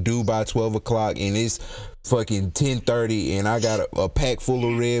essay due by 12 o'clock and it's fucking 10:30 and I got a pack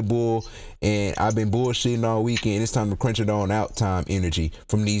full of Red Bull and I've been bullshitting all weekend. It's time to crunch it on out time energy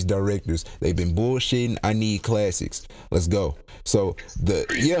from these directors. They've been bullshitting. I need classics. Let's go. So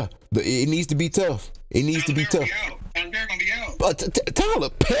it needs to be tough. It needs to be tough. But Tyler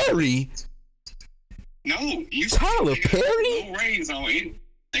Perry? No, Tyler Perry? Low ratings on it.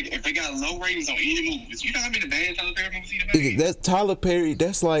 If they got low ratings on any movies, you know how many bad Tyler Perry movies he made? That's Tyler Perry.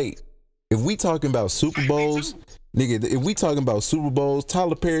 That's like, if we talking about Super Bowls, nigga, if we talking about Super Bowls,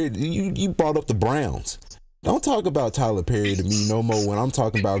 Tyler Perry, you brought up the Browns. Don't talk about Tyler Perry to me no more when I'm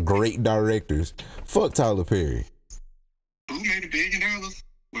talking about great directors. Fuck Tyler Perry. Who made $1 billion?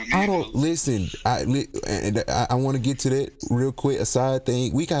 Well, I don't listen. I want to get to that real quick. A side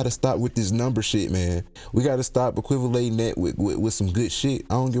thing. We gotta stop with this number shit, man. We gotta stop equivalating that with some good shit.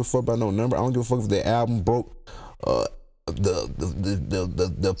 I don't give a fuck about no number. I don't give a fuck if the album broke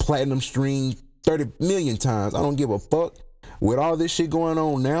the platinum stream 30 million times. I don't give a fuck. With all this shit going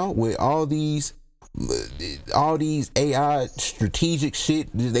on now, with all these AI strategic shit,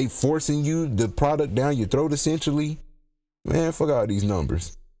 they forcing you the product down your throat essentially. Man, fuck all these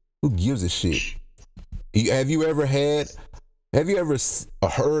numbers. Who gives a shit? Have you ever heard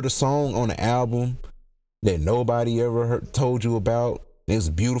a song on an album that nobody ever told you about? It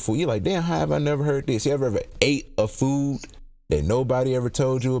was beautiful. You're like, damn, how have I never heard this? You ever ate a food that nobody ever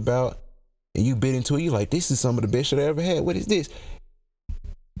told you about? And you bit into it, you're like, this is some of the best shit I ever had. What is this?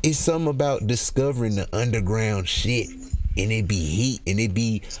 It's something about discovering the underground shit. And it be heat, and it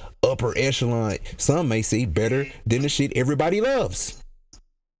be upper echelon. Some may say better than the shit everybody loves.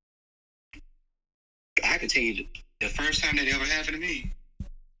 I can tell you the first time that ever happened to me,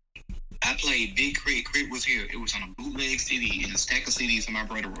 I played Big Crit. Crit was here. It was on a bootleg CD and a stack of CDs in my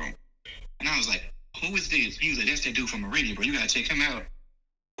brother's room. And I was like, who is this? He was like, that's that dude from Meridian, bro. You gotta check him out.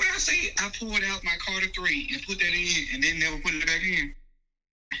 What I say? I pulled out my Carter 3 and put that in and then never put it back in.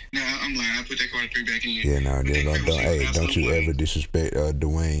 Nah, I'm lying. I put that Carter 3 back in. Yeah, don't you ever disrespect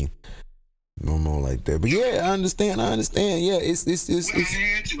Dwayne no more like that. But yeah, I understand. Yeah, it's. I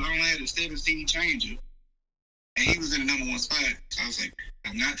had to. I only had a 7 CD changer. And he was in the #1 spot. So I was like,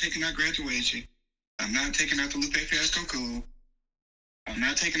 I'm not taking out Graduation. I'm not taking out the Lupe Fiasco Cool. I'm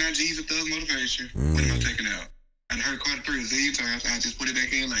not taking out Jesus Thug Motivation. What am I taking out? I heard Carter 3 a zillion times. I just put it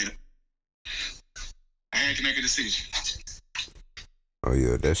back in later. I had to make a decision. Oh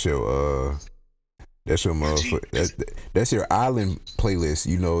yeah, that's your motherfucker. That's your island playlist.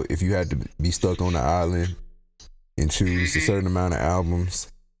 You know, if you had to be stuck on the island and choose a certain amount of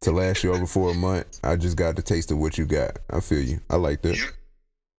albums to last you over for a month, I just got the taste of what you got. I feel you. I like that. Yep.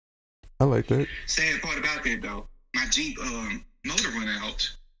 I like that. Sad part about that though, my Jeep motor went out,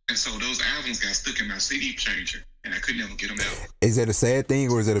 and so those albums got stuck in my CD changer, and I could never get them out. Is that a sad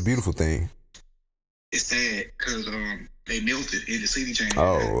thing or is that a beautiful thing? It's sad because they melted in the CD changer.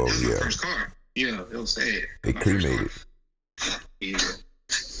 Oh, that was my yeah. first car. Yeah, it was sad. They cremated. Yeah,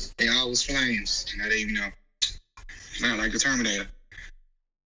 they all was flames. Now they, not like the Terminator.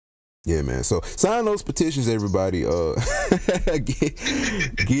 Yeah, man. So sign those petitions, everybody. Get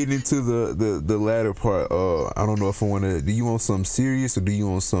into the latter part. I don't know if I want to. Do you want something serious or do you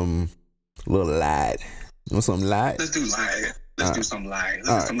want some little light? You want something light? Let's do light. Let's do some light.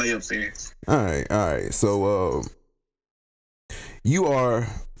 Let's do some layups here. All right. So you are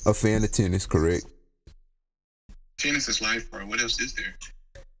a fan of tennis, correct? Tennis is life, bro. What else is there?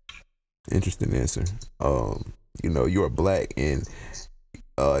 Interesting answer. You're black and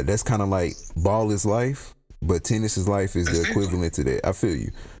that's kind of like ball is life, but tennis is life is the equivalent to that. I feel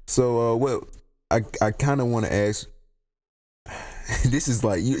you. So, I kind of want to ask. This is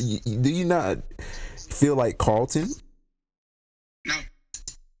like, do you not feel like Carlton? No.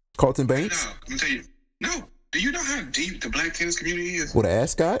 Carlton Banks? No, I'm gonna tell you. No. Do you know how deep the black tennis community is? What, an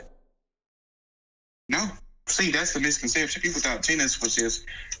ascot? No. See, that's the misconception. People thought tennis was just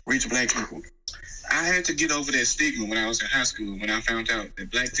rich black people. I had to get over that stigma when I was in high school, when I found out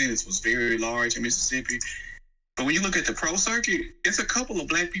that black tennis was very large in Mississippi. But when you look at the pro circuit, it's a couple of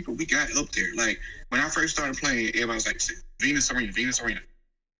black people we got up there. Like, when I first started playing, everybody was like, Venus Arena.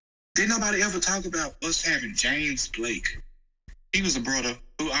 Didn't nobody ever talk about us having James Blake? He was a brother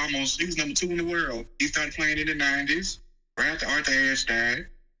who he was #2 in the world. He started playing in the 90s, right after Arthur Ashe died.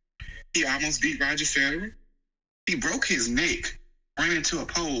 He almost beat Roger Federer. He broke his neck, ran into a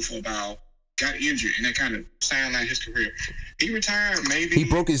pole for a while, got injured, and that kind of sidelined his career. He retired maybe. He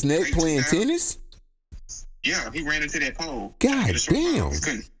broke his neck playing tennis? Yeah, he ran into that pole. God damn.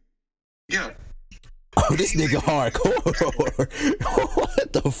 Yeah. Oh, this nigga hardcore.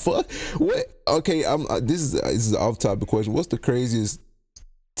 What the fuck? What? Okay, this is an off-topic question. What's the craziest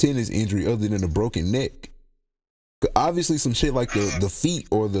tennis injury other than a broken neck? Obviously, some shit like the feet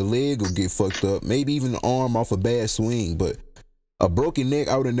or the leg will get fucked up. Maybe even the arm off a bad swing. But a broken neck,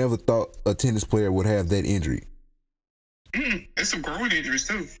 I would have never thought a tennis player would have that injury. There's some growing injuries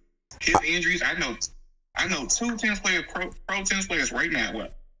too. His injuries, I know 2 tennis players, pro tennis players right now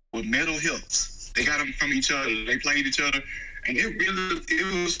with metal hips. They got them from each other. They played each other, and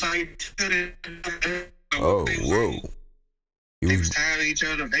it was like. Oh, whoa! They was tired of each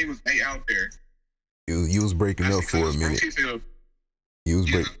other. They out there. You was breaking up for a minute. You was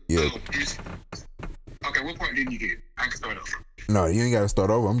breaking. Yeah. Okay, Okay, what part didn't you get? I can start over. No, you ain't got to start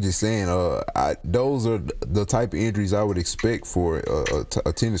over. I'm just saying, those are the type of injuries I would expect for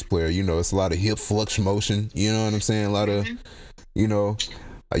a tennis player. You know, it's a lot of hip flux motion. You know what I'm saying? A lot of, you know,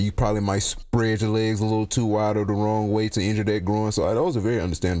 you probably might spread your legs a little too wide or the wrong way to injure that groin. So those are very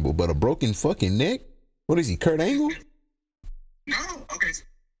understandable. But a broken fucking neck? What is he, Kurt Angle? No, okay.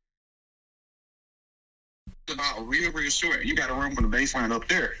 About real short. You got to run from the baseline up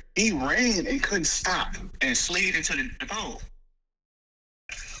there. He ran and couldn't stop and slid into the pole.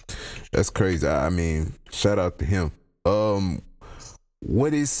 That's crazy. I mean, shout out to him.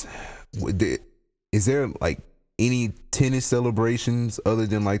 Is there like any tennis celebrations other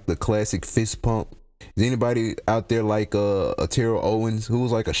than like the classic fist pump? Is anybody out there like a Terrell Owens, who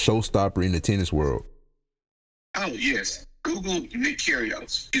was like a showstopper in the tennis world? Oh yes, Google Nick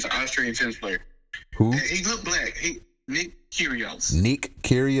Kyrgios. He's an Austrian tennis player. Who? He looked black. Nick Kyrgios. Nick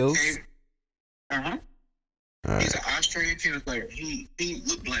Kyrgios. He's an Australian tennis player. He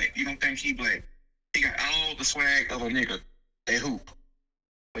look black. You don't think he black? He got all the swag of a nigga that hoop.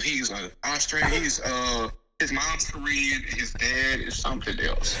 But he's Australian. He's his mom's Korean. His dad is something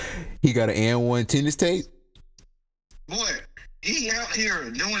else. He got an N1 tennis tape. Boy, he out here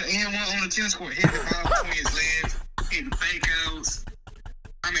doing an N1 on the tennis court, hitting the ball between his legs, hitting fake outs.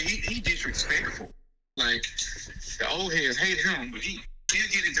 I mean, he disrespectful. Like the old heads hate him, but he'll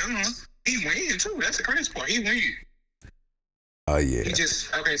get it done. He win too. That's the crazy part. He win. Oh yeah. He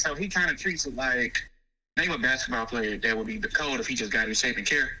just so he kind of treats it like name a basketball player that would be the code if he just got in shape and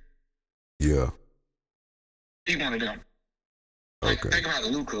care. Yeah. He one of them. Like think about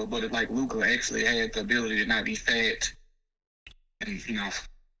Luka, but if like Luka actually had the ability to not be fat and right.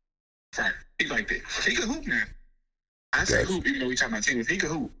 He's like that. He could hoop now. I say hoop, even though we talking about tennis. He could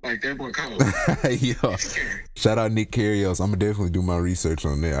hoop like that boy cold. Yo, shout out Nick Kyrgios. I'm gonna definitely do my research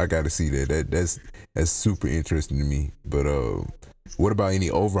on that. I got to see that. That's super interesting to me. But what about any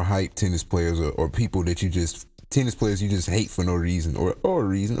overhyped tennis players or people that tennis players you just hate for no reason or a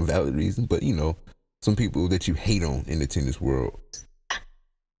valid reason, but some people that you hate on in the tennis world?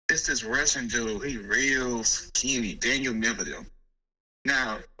 It's this Russian dude. He real skinny. Daniel Medvedev.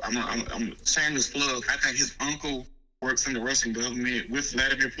 Now I'm shameless plug. I think his uncle works in the Russian government with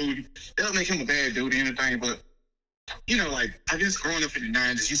Vladimir Putin. It don't make him a bad dude or anything, but like I guess growing up in the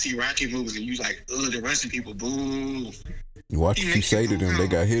 90s, you see Rocky movies and you like, the Russian people, boo. You watch what you say to them, they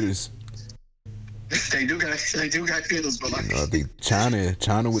got hitters. They do got hitters, but like I think China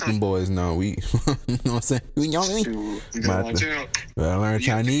with them boys now. We, you know what I'm saying? We learn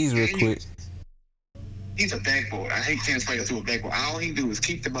Chinese real quick. He's a backboard. I hate tennis players who are backboard. All he do is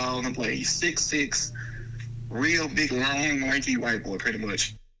keep the ball and play. He's 6'6". Real big, long, lanky white boy, pretty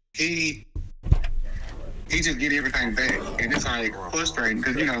much. He just get everything back, and it's like frustrating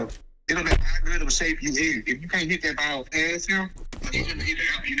because it don't matter how good of a shape you in. If you can't hit that ball past him,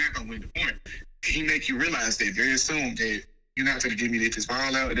 you're not gonna win the point. He make you realize that very soon that you're not gonna give me this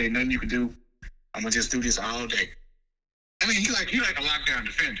ball out. There ain't nothing you can do. I'm gonna just do this all day. I mean, he like a lockdown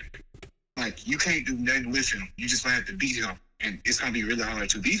defender. Like you can't do nothing with him. You just gonna have to beat him, and it's gonna be really hard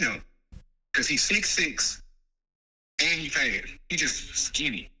to beat him because he's 6'6". And he fast. He just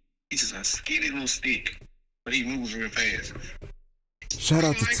skinny. He's just a skinny little stick, but he moves real fast. Shout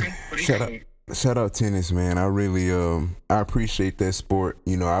out tennis, man. I really I appreciate that sport.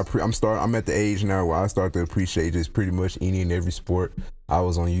 I'm at the age now where I start to appreciate just pretty much any and every sport. I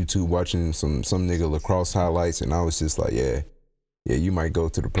was on YouTube watching some nigga lacrosse highlights, and I was just like, yeah, you might go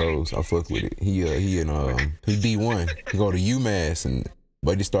to the pros. I fuck with it. He D1. He go to UMass,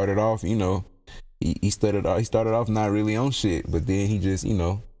 but he started off, He started off not really on shit, but then he just, he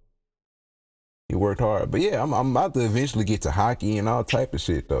worked hard. But yeah, I'm about to eventually get to hockey and all type of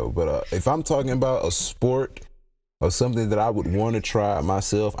shit though. But if I'm talking about a sport or something that I would want to try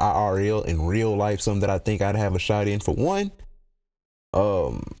myself, IRL in real life, something that I think I'd have a shot in, for one,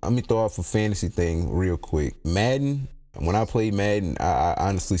 let me throw off a fantasy thing real quick. Madden. When I play Madden, I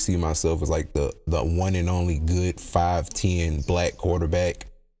honestly see myself as like the one and only good 5'10" black quarterback.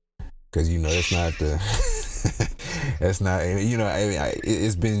 Cause that's not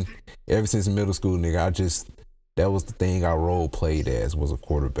it's been ever since middle school, nigga. That was the thing I role played as, was a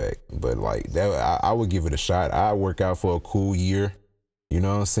quarterback. But like that, I would give it a shot. I work out for a cool year, you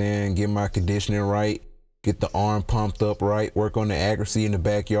know what I'm saying? Get my conditioning right, get the arm pumped up right, work on the accuracy in the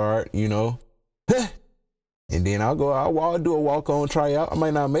backyard, and then I'll do a walk-on tryout. I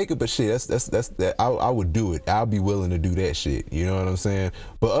might not make it, but shit, that's that. I would do it. I'll be willing to do that shit. You know what I'm saying?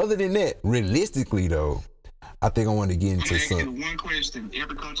 But other than that, realistically though, I think I want to get into some. I'm gonna ask you one question.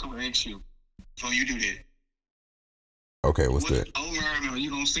 Every coach will ask you before you do that. Okay, what's that? O-line are you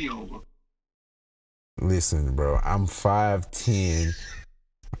gonna see over? Listen, bro, I'm 5'10".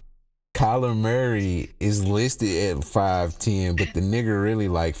 Kyler Murray is listed at 5'10", but the nigga really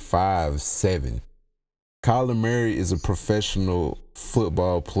like 5'7". Kyler Murray is a professional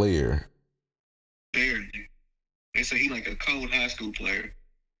football player. Barely. They say he like a cold high school player.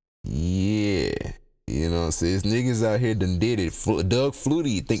 Yeah. You know what I'm saying? There's niggas out here done did it. Doug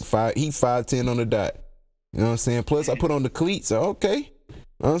Flutie, he 5'10" on the dot. You know what I'm saying? Plus, I put on the cleats, so okay.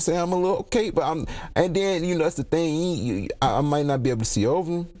 You know what I'm saying? I'm a little okay, but and then, you know, that's the thing. I might not be able to see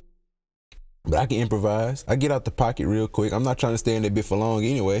over him, but I can improvise. I get out the pocket real quick. I'm not trying to stay in that bit for long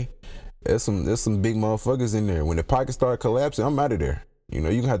anyway. There's some big motherfuckers in there. When the pocket start collapsing, I'm out of there. You know,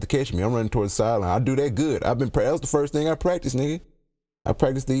 you gonna have to catch me. I'm running towards the sideline. I do that good. That was the first thing I practiced, nigga. I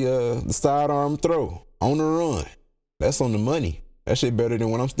practiced the sidearm throw on the run. That's on the money. That shit better than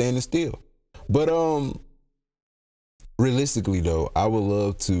when I'm standing still. But realistically though, I would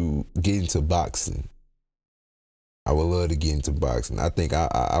love to get into boxing. I would love to get into boxing. I think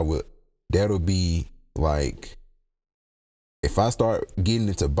I would. That'll be like, if I start getting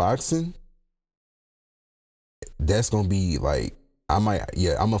into boxing, that's gonna be like, I'm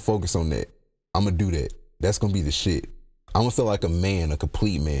gonna focus on that. I'm gonna do that. That's gonna be the shit. I'm gonna feel like a man, a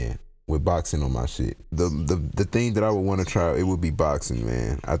complete man, with boxing on my shit. The thing that I would want to try, it would be boxing,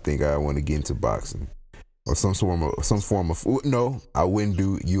 man. I think I want to get into boxing or some form of. No, I wouldn't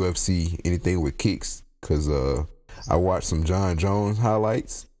do UFC, anything with kicks, cause I watched some John Jones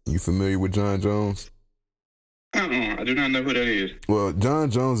highlights. You familiar with John Jones? I do not know who that is. Well,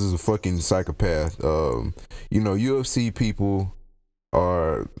 John Jones is a fucking psychopath. You know, UFC people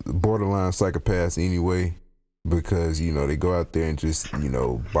are borderline psychopaths anyway, because, you know, they go out there and just, you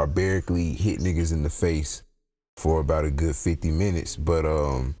know, barbarically hit niggas in the face for about a good 50 minutes. But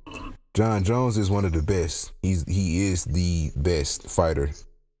John Jones is one of the best. He is the best fighter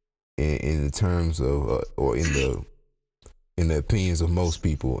in the terms of or in the opinions of most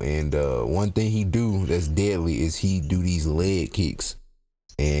people. And one thing he do that's deadly is he do these leg kicks,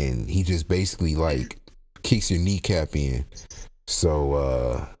 and he just basically like kicks your kneecap in.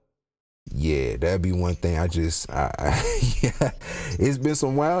 So yeah, that'd be one thing. Yeah, it's been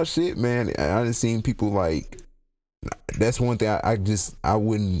some wild shit, man. I done seen people like, that's one thing I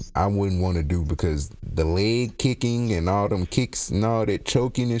wouldn't want to do, because the leg kicking and all them kicks and all that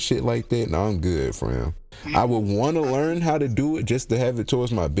choking and shit like that, no, I'm good for him. I would want to learn how to do it just to have it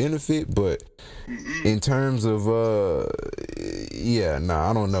towards my benefit, but in terms of I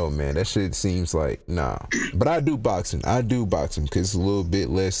don't know, man. That shit seems like nah. But I do boxing because it's a little bit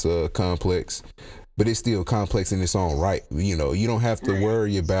less complex, but it's still complex in its own right. You know, you don't have to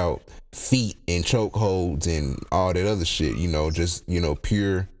worry about feet and choke holds and all that other shit, you know, just, you know,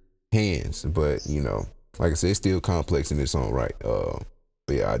 pure hands. But, you know, like I said, it's still complex in its own right.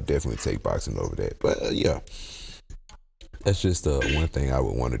 But yeah, I definitely take boxing over that. But yeah, that's just one thing I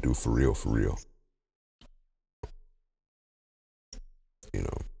would want to do for real. You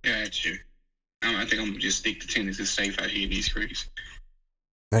know. Got you. I think I'm gonna just stick to tennis. It's safe out here in these streets.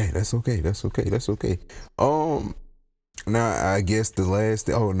 Hey, that's okay. Now I guess the last.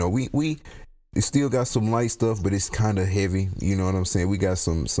 Oh no, we still got some light stuff, but it's kind of heavy. You know what I'm saying? We got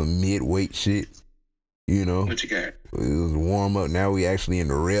some mid-weight shit. You know, what you got? It was warm up. Now we actually in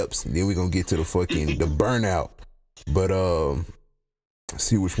the reps. Then we gonna get to the burnout. But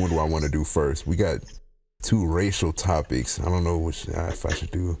see, which one do I want to do first? We got 2 racial topics. I don't know which if I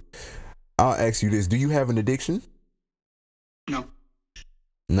should do. I'll ask you this: do you have an addiction? No.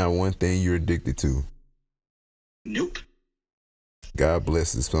 Not one thing you're addicted to? Nope. God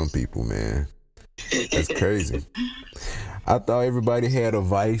blesses some people, man. That's crazy. I thought everybody had a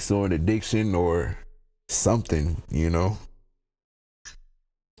vice or an addiction or something, you know.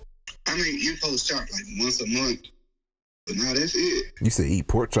 I mean, impulse chop like once a month, but now that's it. You say eat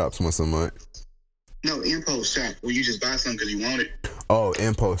pork chops once a month? No, impulse chop, where you just buy something because you want it. Oh,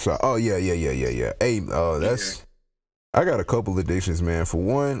 impulse chop. Oh yeah. Hey, that's. Yeah. I got a couple addictions, man. For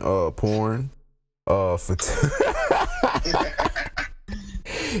one, porn. For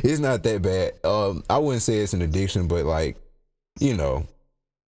it's not that bad. I wouldn't say it's an addiction, but like, you know,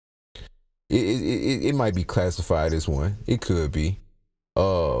 it might be classified as one. It could be.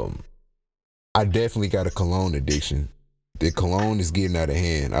 I definitely got a cologne addiction. The cologne is getting out of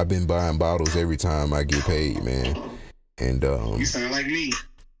hand. I've been buying bottles every time I get paid, man. And you sound like me.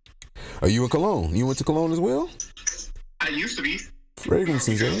 Are you in Cologne? You went to Cologne as well? I used to be.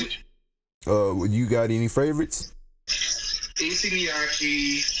 Fragrances, eh? You got any favorites? AC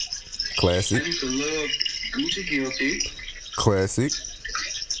Miyake. Classic. I used to love Gucci Guilty. Classic.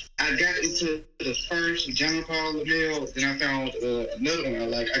 I got into the first John Paul Lamel, then I found another one I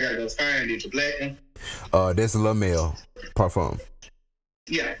like. I gotta go find it, the black one. That's La Mer Parfum.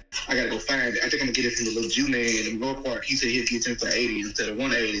 Yeah, I gotta go find it. I think I'm gonna get it from the little Jew man in North Park. He said he'll get it for 80 instead of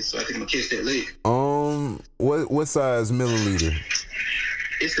 180, so I think I'm gonna catch that lick. What size milliliter?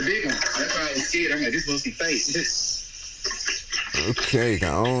 It's the big one. That's why I was scared. I'm like, this must be fake. Okay,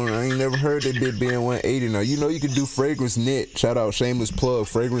 I ain't never heard that bit being 180. Now you know you can do Fragrance Net. Shout out, shameless plug,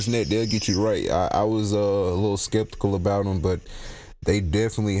 Fragrance Net. They'll get you right. I was a little skeptical about them, but they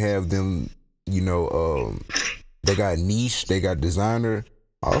definitely have them. You know, they got niche, they got designer.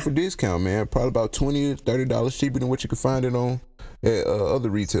 Offer discount, man. Probably about $20 to $30 cheaper than what you can find it on at other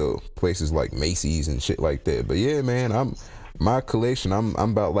retail places like Macy's and shit like that. But yeah, man, my collection. I'm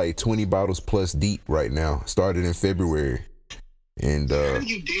about like 20 bottles plus deep right now. Started in February. And how do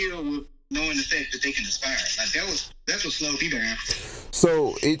you deal with knowing the fact that they can expire? Like that's what slowed me down.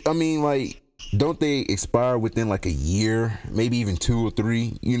 So don't they expire within like a year, maybe even 2 or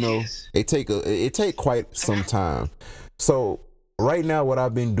 3? You know, Yes. it take quite some time. So right now, what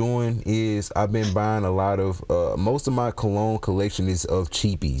I've been doing is I've been buying a lot of most of my cologne collection is of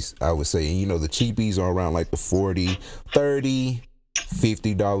cheapies. I would say, and you know, the cheapies are around like the $40, $30,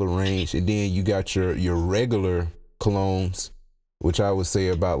 $50 range, and then you got your regular colognes, which I would say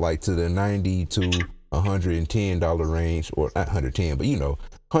about like to the $90 to $110 range, or not 110, but you know,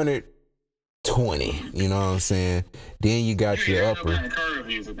 120. You know what I'm saying? Then you got your upper.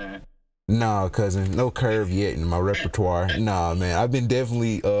 Nah, cousin, no curve yet in my repertoire. Nah, man, I've been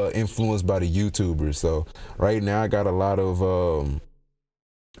definitely influenced by the YouTubers. So right now I got a lot of.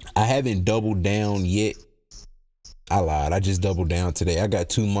 I haven't doubled down yet. I lied. I just doubled down today. I got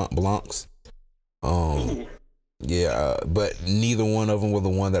 2 Mont Blancs. Yeah, but neither one of them were the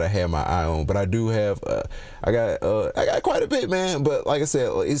one that I had my eye on. But I do have. I got quite a bit, man. But like I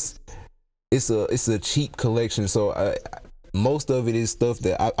said, it's a cheap collection. So most of it is stuff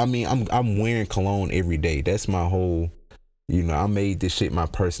that I'm wearing cologne every day. That's my whole. You know, I made this shit my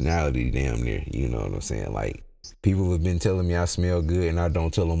personality, damn near. You know what I'm saying? Like, people have been telling me I smell good, and I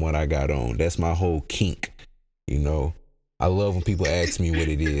don't tell them what I got on. That's my whole kink. You know, I love when people ask me what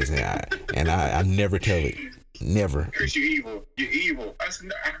it is, and I never tell it. Never. Chris, you're evil. You're evil. I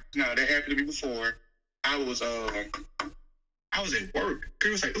said, no, that happened to me before. I was at work.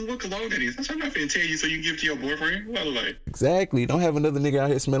 Chris was like, "Ooh, what cologne that is?" I said, "I'm not gonna tell you so you can give it to your boyfriend." Well, like, exactly. Don't have another nigga out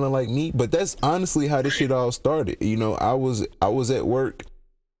here smelling like me. But that's honestly how this shit all started. You know, I was at work,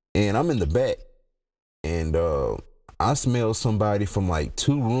 and I'm in the back, and I smell somebody from like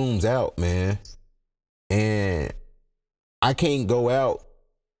 2 rooms out, man, and I can't go out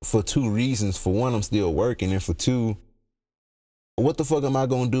for 2 reasons. For one, I'm still working, and for 2, what the fuck am I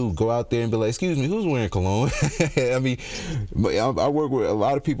gonna do? Go out there and be like, "Excuse me, who's wearing cologne?" I mean, I work with a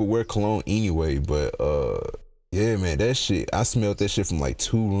lot of people wear cologne anyway, but yeah, man, that shit, I smelled that shit from like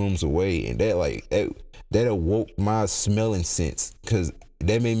 2 rooms away, and that awoke my smelling sense, cause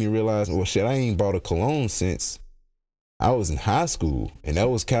that made me realize, well, shit, I ain't bought a cologne since I was in high school, and that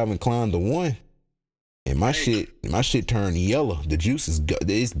was Calvin Klein the one. And my shit turned yellow. The juice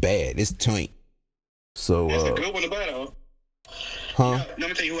it's bad. It's taint. So that's a good one to buy though. Huh? Let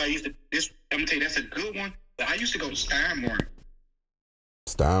me tell you who I used to. I'm gonna tell you that's a good one. But I used to go to Stein Mart.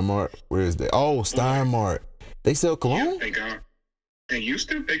 Stein Mart? Where is that? Oh, Stein Mart. They sell cologne? Yep, they go. They used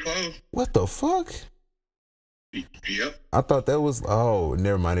to. They closed. What the fuck? Yep. I thought that was. Oh,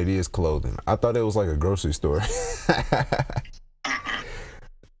 never mind. It is clothing. I thought it was like a grocery store.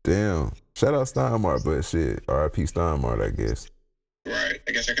 Damn. Shout out Stein Mart, but shit, R.I.P. Stein Mart, I guess. Right.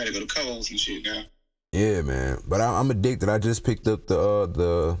 I guess I gotta go to Kohl's and shit now. Yeah, man. But I'm addicted. I just picked up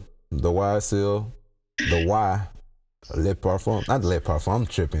the YSL, the Y, Le Parfum. Not Le Parfum. I'm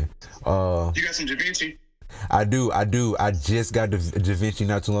tripping. You got some Givenchy? I do. I just got the Givenchy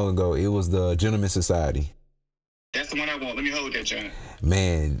not too long ago. It was the Gentleman's Society. That's the one I want. Let me hold that, John.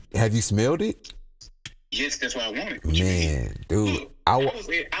 Man, have you smelled it? Yes, that's what I wanted. Man, dude. Look, I was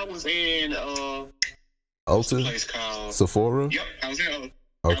in what's the Ulta? place called? Sephora? Yep, I was in Ulta.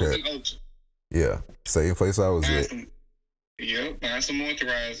 Okay. I was in Ulta. Yeah, same place I was at. Buying some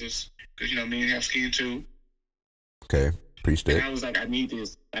moisturizers. Because, you know, me and have skin too. Okay, appreciate And it. I was like, I need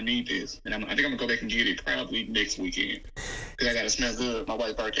this. And I think I'm going to go back and get it probably next weekend. Because I got to smell good. My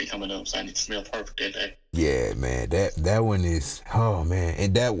wife's birthday coming up, so I need to smell perfect that day. Yeah, man, that one is, oh man,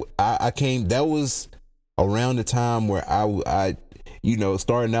 and that was around the time where I you know,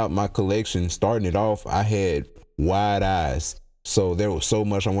 starting out my collection, starting it off, I had wide eyes, so there was so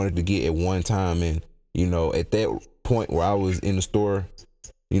much I wanted to get at one time, and you know, at that point where I was in the store,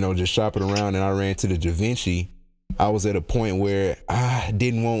 you know, just shopping around, and I ran to the Givenchy, I was at a point where I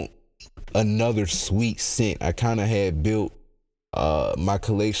didn't want another sweet scent. I kind of had built my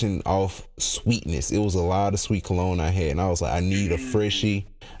collection off sweetness. It was a lot of sweet cologne I had, and I was like, I need a freshie.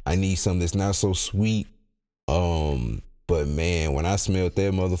 I need something that's not so sweet. But man, when I smelled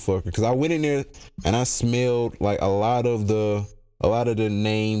that motherfucker, because I went in there and I smelled like a lot of the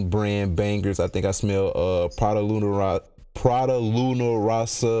name brand bangers. I think I smelled Prada Luna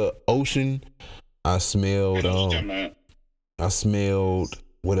Rossa Ocean. I smelled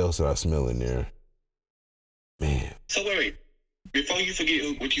what else did I smell in there? Man. So wait. Before you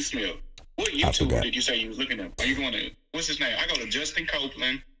forget what you smelled, what YouTuber did you say you was looking at? Are you going to, what's his name? I go to Justin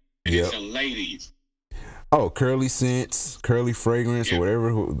Copeland. Yeah. It's a ladies. Oh, Curly Scents, Curly Fragrance, or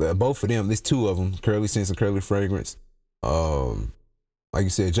whatever. Both of them. There's two of them, Curly Scents and Curly Fragrance. Like you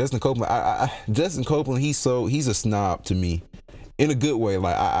said, Justin Copeland. Justin Copeland. He's a snob to me, in a good way.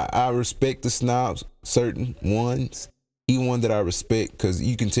 Like I respect the snobs, certain ones. He one that I respect because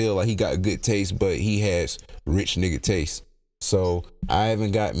you can tell like he got good taste, but he has rich nigga taste. So I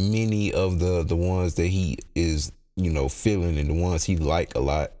haven't got many of the ones that he is, feeling, and the ones he like a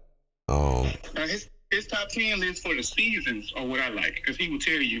lot. His top 10 list for the seasons are what I like, because he will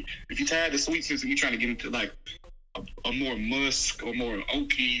tell you if you're tired of sweet scents and you're trying to get into like a more musk or more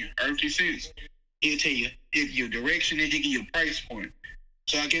oaky, earthy scents, he'll tell you, give you a direction and he'll give you a price point.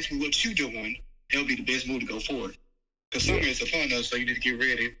 So I guess with what you're doing, that'll be the best move to go forward. Because summer is upon us, so you need to get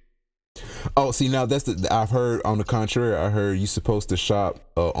ready. Oh, see, now I've heard on the contrary, I heard you're supposed to shop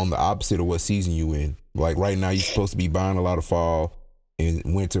on the opposite of what season you in. Like right now, you're supposed to be buying a lot of fall and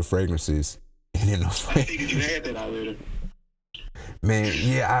winter fragrances. And then I figured you had that already. Man,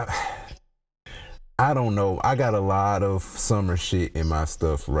 yeah, I don't know. I got a lot of summer shit in my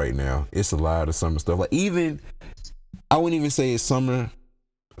stuff right now. It's a lot of summer stuff. Like I wouldn't even say it's summer,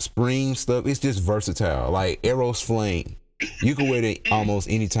 spring stuff. It's just versatile. Like Eros Flame. You can wear that almost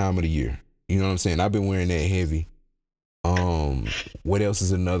any time of the year. You know what I'm saying? I've been wearing that heavy. What else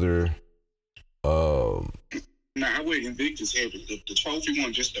is another? Nah, I wear Invictus heavy. The trophy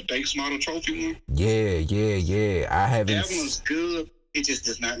one, just the base model trophy one. Yeah. I haven't. That one's good. It just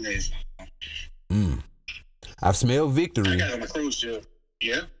does not last. I've smelled Victory. I got it on my cruise ship.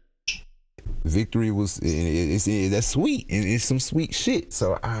 Yeah. Victory was that's sweet, and it's some sweet shit.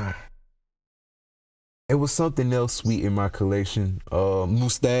 So it was something else sweet in my collection.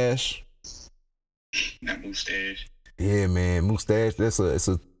 Moustache. Not Moustache. Yeah, man, Moustache. It's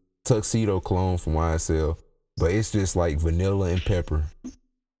a tuxedo clone from YSL, but it's just like vanilla and pepper.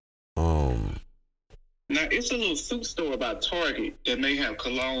 Now it's a little suit store by Target that may have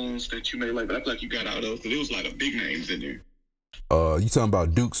colognes that you may like, but I feel like you got all those because there was a lot of big names in there. You talking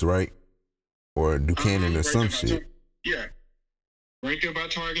about Dukes, right? Or Buchanan or some shit. Yeah. Right there by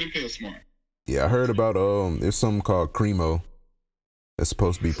Target and PetSmart. Yeah, I heard about there's something called Cremo that's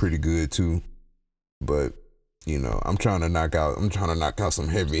supposed to be pretty good too. But I'm trying to knock out some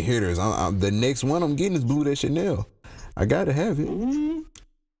heavy hitters. The next one I'm getting is Blue de Chanel. I gotta have it. Ooh.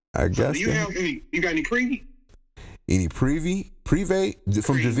 I got. Do you have any? You got any Privy? Any Privé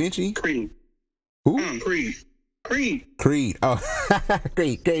from Creed. Da Vinci? Creed. Who? Creed. Oh, Creed.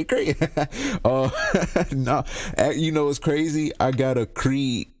 No, it's crazy. I got a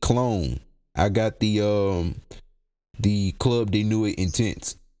Creed clone. I got the Club de Nuit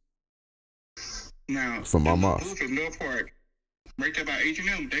Intense. Now from my mom. From North Park, right there by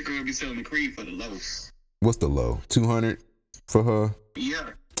H&M, that girl be selling the Creed for the low. What's the low? 200 for her? Yeah.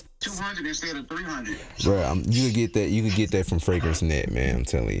 200 instead of 300. Bro, you could get that from Fragrance Net, man. I'm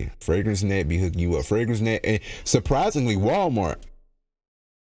telling you, Fragrance Net be hooking you up. Fragrance Net, and surprisingly, Walmart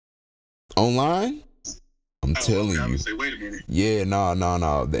online. I'm telling you. Say, wait a minute. Yeah, no.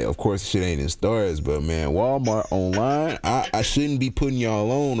 Of course, shit ain't in stores, but man, Walmart online. I shouldn't be putting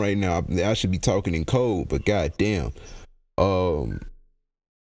y'all on right now. I should be talking in code, but goddamn. I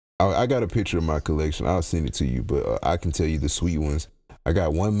got a picture of my collection. I'll send it to you, but I can tell you the sweet ones. I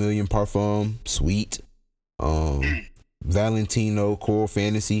got 1 Million Parfum, sweet. Valentino Coral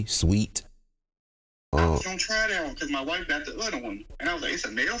Fantasy, sweet. I was gonna try that one because my wife got the other one, and I was like, "It's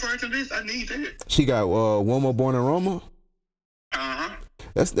a male version of this. I need that." She got One More Born Aroma.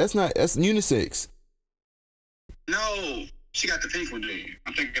 That's unisex. No, she got the pink one. There,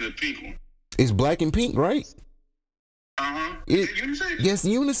 I'm thinking of the pink one. It's black and pink, right? Is it unisex? Yes,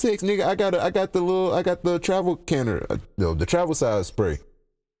 unisex, nigga. I got the travel canner, the travel size spray.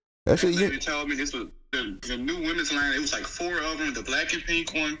 That shit. Lady told me this was the new women's line. It was like 4 of them: the black and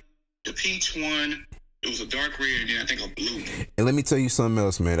pink one, the peach one. It was a dark red, and then I think a blue. And let me tell you something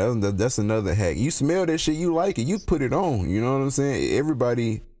else, man. That's another hack. You smell that shit, you like it, you put it on. You know what I'm saying?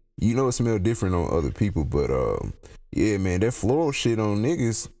 Everybody, it smell different on other people, but yeah, man, that floral shit on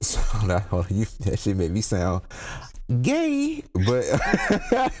niggas. That shit made me sound gay, but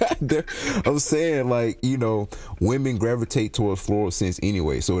I'm saying, like, you know, women gravitate towards floral scents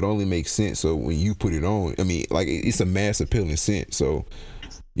anyway, so it only makes sense. So when you put it on, I mean, like, it's a mass appealing scent. So,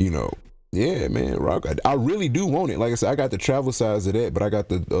 you know, yeah, man, rock. I really do want it. Like I said, I got the travel size of that, but I got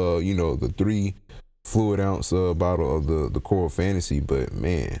the you know, the 3 fluid ounce bottle of the Coral Fantasy. But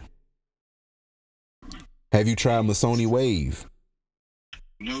man, have you tried Masoni Wave?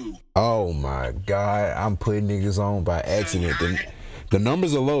 No. Oh my God, I'm putting niggas on by accident. The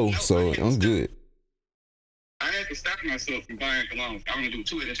numbers are low, so I'm good. I had to stop myself from buying colognes. I want to do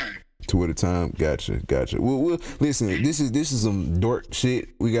 2 at a time. 2 at a time. Gotcha. We'll listen. This is some dork shit.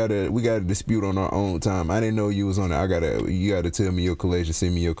 We gotta dispute on our own time. I didn't know you was on it. You gotta tell me your collection,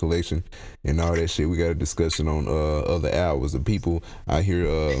 send me your collection, and all that shit. We got a discussion on other hours. The people out here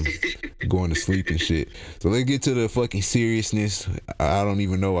going to sleep and shit. So let's get to the fucking seriousness. I don't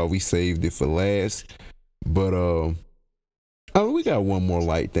even know why we saved it for last, but we got one more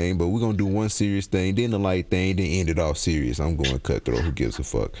light thing, but we're gonna do one serious thing, then the light thing, then end it off serious. I'm going cutthroat. Who gives a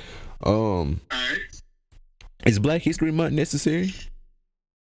fuck? All right. Is Black History Month necessary?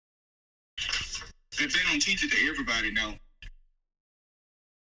 If they don't teach it to everybody now,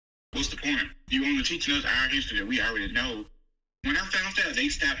 what's the point? You only teaching us our history that we already know. When I found out they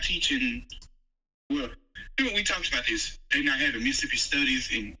stopped teaching, well, you know, we talked about this. They not having Mississippi studies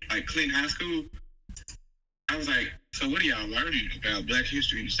in like Clinton High School. I was like, so what are y'all learning about Black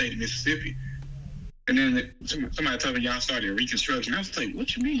history in the state of Mississippi? And then somebody told me y'all started Reconstruction. I was like,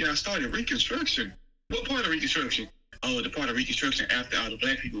 what you mean y'all started Reconstruction? What part of Reconstruction? Oh, the part of Reconstruction after all the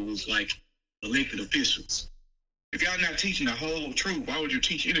Black people was like elected officials. If y'all not teaching the whole truth, why would you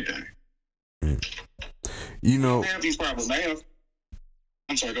teach anything? You know, I have these problems.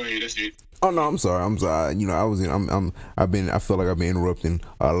 I'm sorry, go ahead, that's it. Oh no, I'm sorry. You know, I feel like I've been interrupting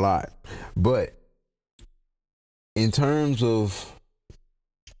a lot. But in terms of,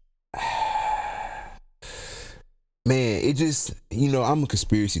 man, it just, you know, I'm a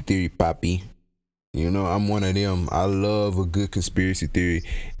conspiracy theory poppy. You know, I'm one of them. I love a good conspiracy theory,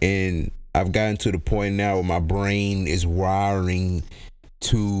 and I've gotten to the point now where my brain is wiring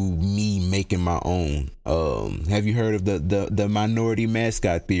to me making my own. Have you heard of the minority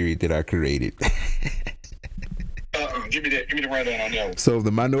mascot theory that I created? Give me the rundown on that one. So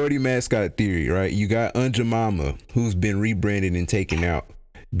the minority mascot theory, right? You got Aunt Jemima, who's been rebranded and taken out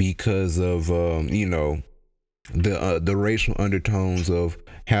because of you know, the racial undertones of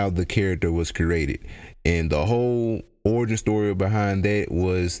how the character was created, and the whole origin story behind that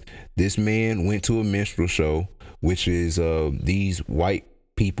was this man went to a minstrel show, which is these white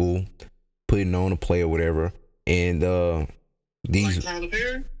people putting on a play or whatever, and these. Like Tyler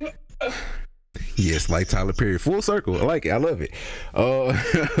Perry? Yes, like Tyler Perry. Full circle. I like it. I love it.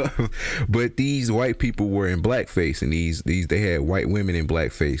 But these white people were in blackface, and these they had white women in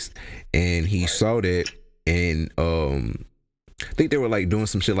blackface, and he saw that, and I think they were like doing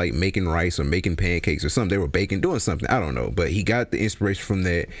some shit like making rice or making pancakes or something. They were baking, doing something. I don't know. But he got the inspiration from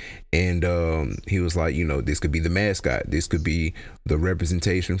that, and he was like, you know, this could be the mascot. This could be the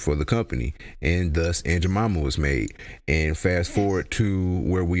representation for the company. And thus Aunt Jemima was made. And fast forward to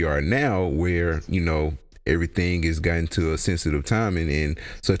where we are now, where, you know, everything has gotten to a sensitive timing and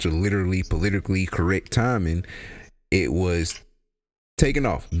such a literally politically correct timing. It was taken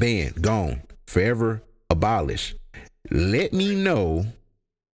off, banned, gone, forever abolished. Let me know,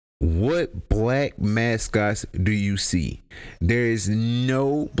 what black mascots do you see? There is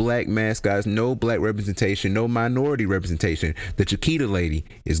no black mascots, no black representation, no minority representation. The Chiquita lady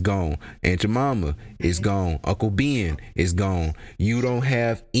is gone. Aunt Jemima is gone. Uncle Ben is gone. You don't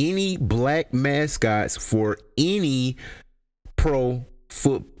have any black mascots for any pro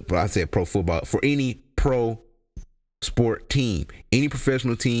football, for any pro sport team, any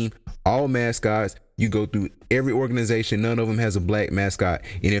professional team, all mascots. You go through every organization, none of them has a black mascot.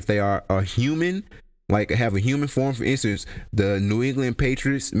 And if they are a human, like have a human form, for instance, the New England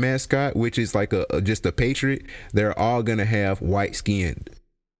Patriots mascot, which is like just a patriot, they're all gonna have white skin.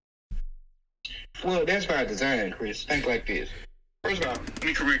 Well, that's by design, Chris. Think like this. First of all, let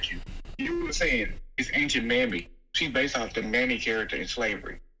me correct you. You were saying it's ancient Mammy. She's based off the Mammy character in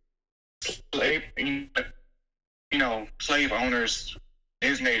slavery. Slave, you know, slave owners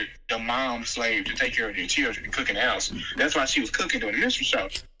designated the mom slave to take care of their children and cook in the house. That's why she was cooking during the minstrel show.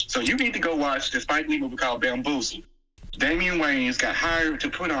 So you need to go watch the Spike Lee movie called Bamboozle. Damian Wayans got hired to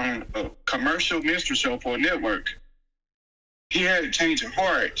put on a commercial minstrel show for a network. He had a change of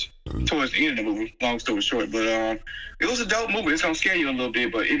heart towards the end of the movie, long story short. But it was a dope movie. It's going to scare you a little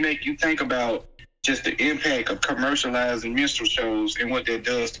bit, but it make you think about just the impact of commercializing minstrel shows and what that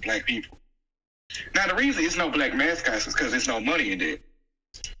does to black people. Now, the reason it's no black mascots is because there's no money in it.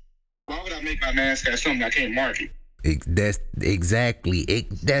 Why would I make my mascot something I can't market? That's exactly.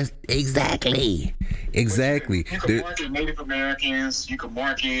 That's exactly. You can market Native Americans. You can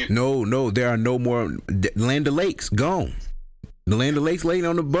market. No, there are no more. Land O'Lakes gone. The Land O'Lakes lady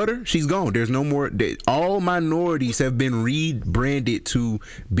on the butter, she's gone. There's no more. All minorities have been rebranded to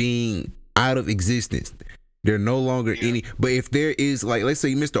being out of existence. They're no longer any. But if there is, like, let's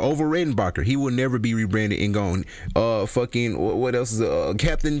say Mr. Over Redenbacher, he will never be rebranded and gone. Fucking what else is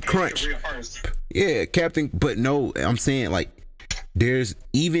Captain Crunch? Yeah, Captain. But no, I'm saying, like, there's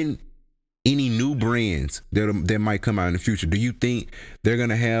even any new brands that might come out in the future. Do you think they're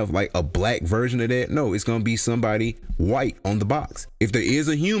gonna have like a black version of that? No, it's gonna be somebody white on the box. If there is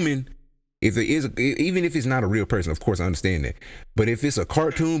a human, if there is, even if it's not a real person, of course I understand that. But if it's a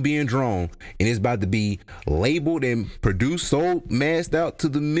cartoon being drawn and it's about to be labeled and produced, sold, massed out to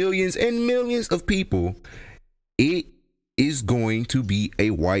the millions and millions of people, it is going to be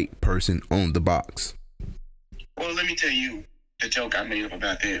a white person on the box. Well, let me tell you the joke I made up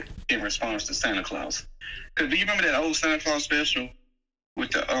about that in response to Santa Claus. Because do you remember that old Santa Claus special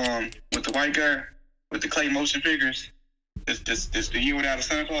with the white guy with the clay motion figures? This the year without a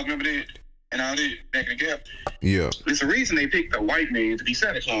Santa Claus. Remember that? And all that back in the gap. Yeah. It's the reason they picked a white man to be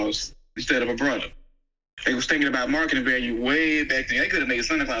Santa Claus instead of a brother. They was thinking about marketing value way back then. They could have made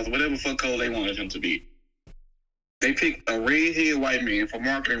Santa Claus whatever fuck color they wanted him to be. They picked a red-haired white man for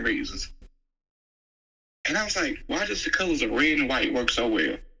marketing reasons. And I was like, why does the colors of red and white work so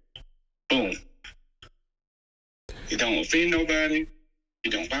well? Boom. It don't offend nobody.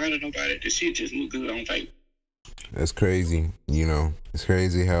 It don't bother nobody. The shit just look good on paper. That's crazy. You know, it's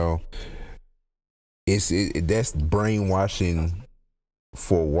crazy how that's brainwashing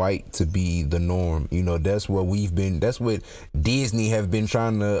for white to be the norm. You know, that's what Disney have been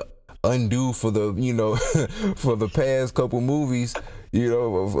trying to undo for the, you know, for the past couple movies, you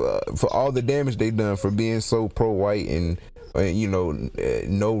know, for all the damage they've done for being so pro-white and you know,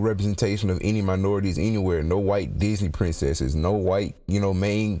 no representation of any minorities anywhere, no white Disney princesses, no white, you know,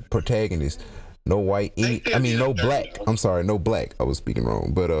 main protagonists, no white, no black. I'm sorry, no black. I was speaking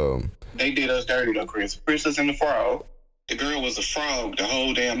wrong, but they did us dirty though, Chris. Princess and the Frog. The girl was a frog the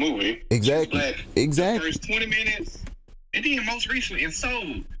whole damn movie. Exactly. Black. Exactly. The first 20 minutes, and then most recently in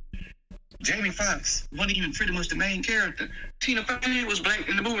Soul, Jamie Foxx wasn't even pretty much the main character. Tina Fey was black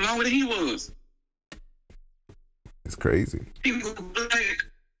in the movie longer than he was. It's crazy. He was black.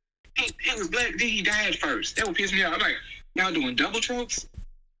 He was black, then he died first. That would piss me off. I'm like, y'all doing double tropes?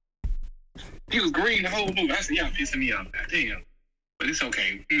 He was green the whole movie. I said, y'all pissing me off. Damn. But it's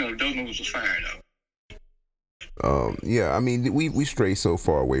okay. You know, those movies was fire though. Yeah, I mean, we stray so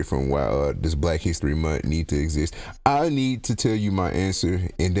far away from why this Black History Month need to exist. I need to tell you my answer,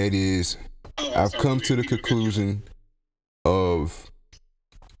 and that is, I've come to the conclusion of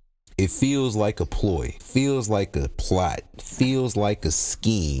it feels like a ploy, feels like a plot, feels like a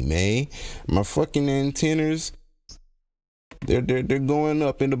scheme, man. My fucking antennas, they're going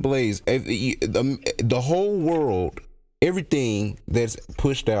up in the blaze. The whole world, everything that's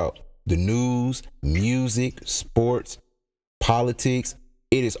pushed out, the news, music, sports, politics,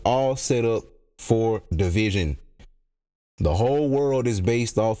 it is all set up for division. The whole world is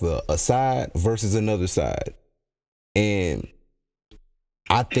based off of a side versus another side. And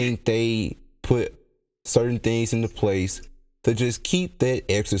I think they put certain things into place to just keep that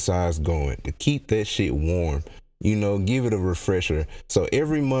exercise going, to keep that shit warm, you know, give it a refresher. So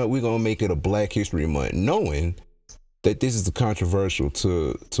every month we're going to make it a Black History Month, knowing that this is controversial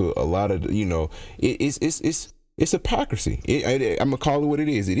to a lot of, you know, it's hypocrisy. I'm gonna call it what it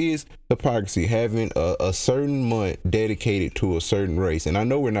is. It is hypocrisy, having a certain month dedicated to a certain race. And I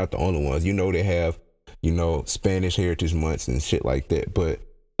know we're not the only ones. You know, they have, you know, Spanish heritage months and shit like that. But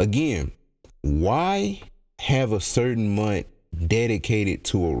again, why have a certain month dedicated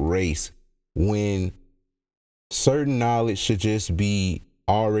to a race when certain knowledge should just be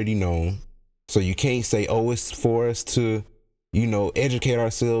already known? So you can't say, oh, it's for us to, you know, educate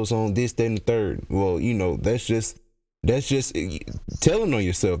ourselves on this, that, and the third. Well, you know, that's just telling on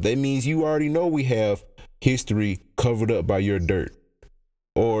yourself. That means you already know we have history covered up by your dirt.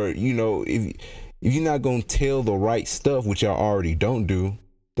 Or, you know, if you're not going to tell the right stuff, which y'all already don't do,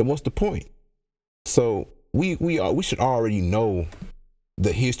 then what's the point? So we should already know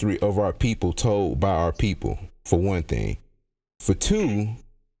the history of our people told by our people, for one thing. For two,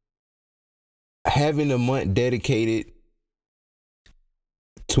 having a month dedicated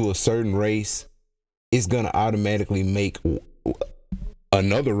to a certain race is going to automatically make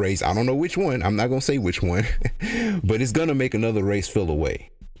another race, I don't know which one, I'm not going to say which one, but it's going to make another race feel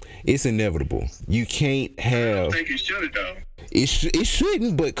away. It's inevitable. You can't I have. don't think it should though. It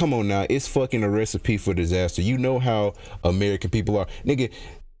shouldn't, but come on now. It's fucking a recipe for disaster. You know how American people are. Nigga,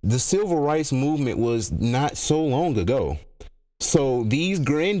 the civil rights movement was not so long ago. So these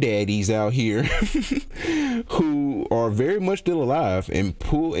granddaddies out here who are very much still alive and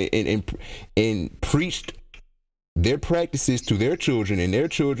preached their practices to their children and their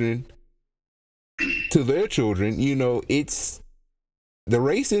children to their children, you know, it's the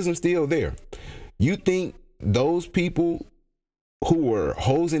racism still there. You think those people who were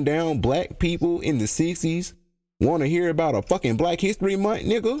hosing down black people in the 60s want to hear about a fucking Black History Month,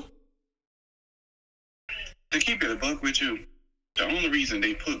 nigga? To keep it a buck with you, the only reason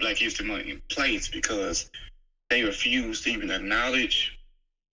they put Black History Month in place because they refused to even acknowledge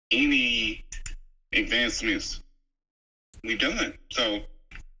any advancements we've done. So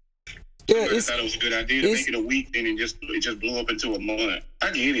yeah, I thought it was a good idea to make it a week, and it just blew up into a month. I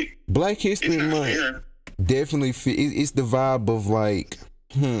get it. Black History Month fair. Definitely it's the vibe of like,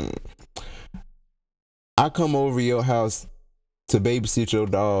 I come over your house to babysit your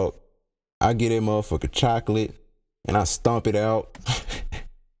dog. I get that motherfucker chocolate and I stomp it out.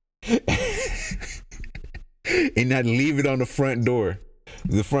 And I leave it on the front door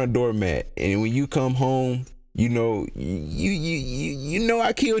mat. And when you come home, you know, you know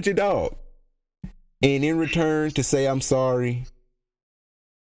I killed your dog. And in return to say I'm sorry,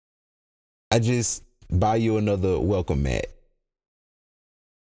 I just buy you another welcome mat.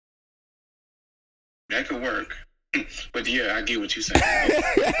 That could work. But yeah, I get what you're saying.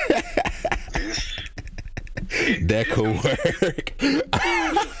 That could work.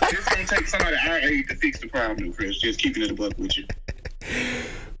 It's gonna take somebody our age to fix the problem, Chris. Just keeping it a buck with you.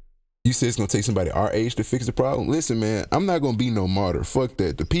 You said it's gonna take somebody our age to fix the problem? Listen, man, I'm not gonna be no martyr. Fuck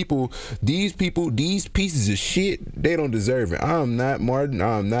that. These pieces of shit, they don't deserve it. I'm not Martin.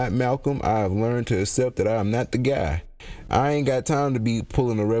 I'm not Malcolm. I've learned to accept that I'm not the guy. I ain't got time to be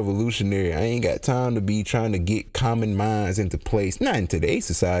pulling a revolutionary. I ain't got time to be trying to get common minds into place. Not in today's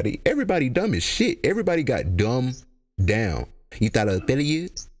society. Everybody dumb as shit. Everybody got dumb down. You thought I was better you?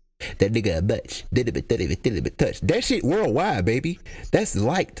 That nigga a bitch. Did it touch. That shit worldwide, baby. That's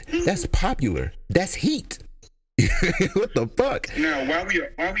liked. That's popular. That's heat. What the fuck? Now, while we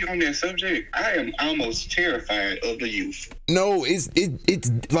on that subject, I am almost terrified of the youth. No, it's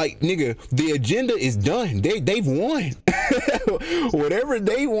like, nigga, the agenda is done. They've won. Whatever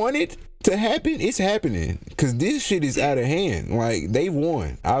they wanted to happen, it's happening. Cause this shit is out of hand. Like, they've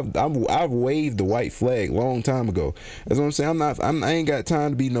won. I've waved the white flag long time ago. That's what I'm saying. I ain't got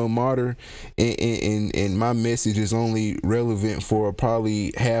time to be no martyr. And my message is only relevant for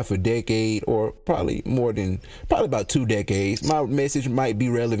probably half a decade, or probably about 2 decades. My message might be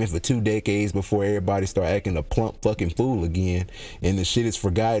relevant for 2 decades before everybody start acting a plump fucking fool again, and the shit is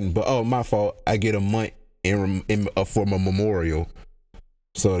forgotten. But oh, my fault. I get a month for my memorial.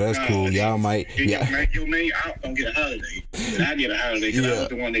 So that's cool. Y'all might. Your main out don't get a holiday. And I get a holiday because I was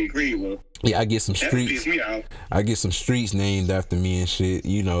the one they agreed with. Yeah, I get some streets. That pissed me off. I get some streets named after me and shit.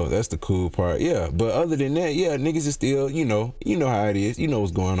 You know, that's the cool part. Yeah, but other than that, yeah, niggas is still, you know how it is. You know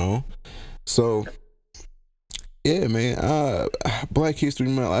what's going on. So, yeah, man. Black History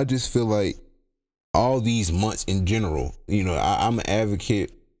Month. I just feel like all these months in general. You know, I'm an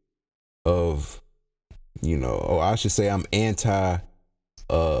advocate of, or I should say, I'm anti.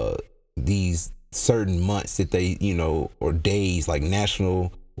 These certain months that they, or days, like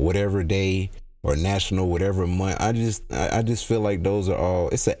national whatever day or national whatever month. I just feel like those are all,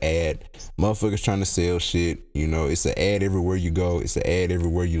 it's an ad. Motherfuckers trying to sell shit. It's an ad everywhere you go. It's an ad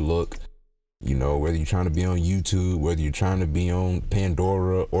everywhere you look. Whether you're trying to be on YouTube, whether you're trying to be on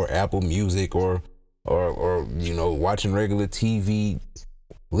Pandora or Apple Music or watching regular TV,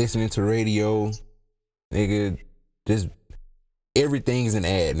 listening to radio, nigga, just everything's an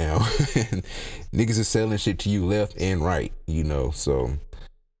ad now. Niggas are selling shit to you left and right, so.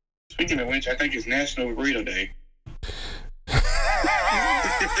 Speaking of which, I think it's National Burrito Day.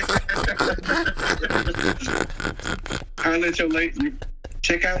 I'll let your late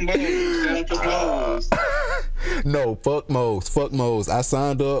check out Moe's. Shout out to Moe's. No, fuck Moe's. I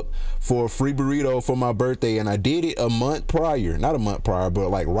signed up for a free burrito for my birthday, and I did it a month prior. Not a month prior, but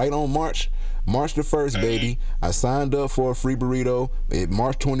like right on March the 1st, baby. I signed up for a free burrito.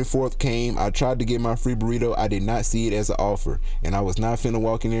 March 24th came. I tried to get my free burrito. I did not see it as an offer. And I was not finna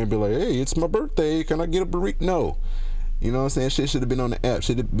walk in there and be like, hey, it's my birthday. Can I get a burrito? No. You know what I'm saying? Shit should have been on the app.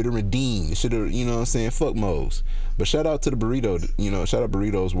 Should have been redeemed. Should have, you know what I'm saying? Fuck Moe's. But shout out to the burrito. Shout out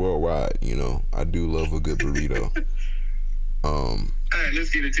burritos worldwide. I do love a good burrito. All right, let's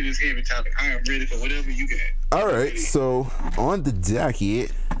get into this heavy topic. I am ready for whatever you got. All right, so on the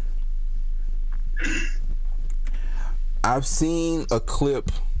docket, I've seen a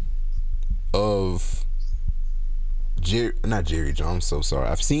clip of not Jerry Jones. I'm so sorry.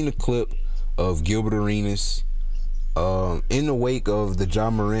 I've seen a clip of Gilbert Arenas in the wake of the Ja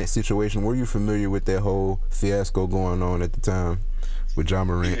Morant situation. Were you familiar with that whole fiasco going on at the time with Ja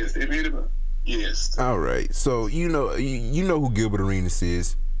Morant? Yes, it made it. Yes. All right. So you know who Gilbert Arenas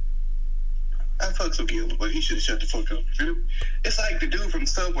is. I fucks with Gilbert, but he should have shut the fuck up. It's like the dude from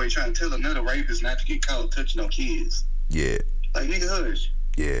Subway trying to tell another rapist not to get caught touching on kids. Yeah. Like, nigga, hush.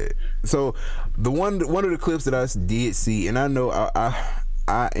 Yeah. So the one of the clips that I did see, and I know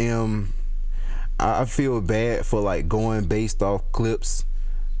I feel bad for like going based off clips,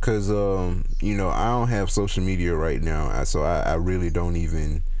 cause you know, I don't have social media right now, so I really don't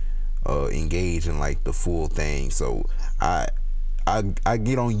even engage in like the full thing. So I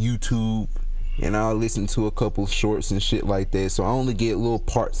get on YouTube and I'll listen to a couple shorts and shit like that. So I only get little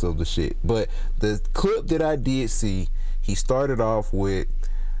parts of the shit. But the clip that I did see, he started off with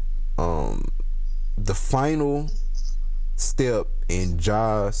the final step in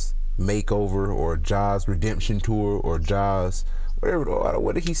Ja's makeover or Ja's redemption tour or Ja's whatever.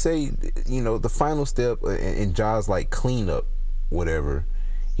 What did he say? You know, the final step in Ja's like cleanup, whatever.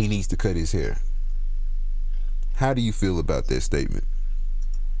 He needs to cut his hair. How do you feel about that statement?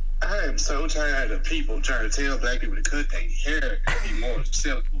 I am so tired of people trying to tell black people to cut their hair and be more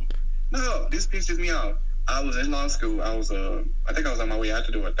acceptable. No, this pisses me off. I was in law school. I think I was on my way out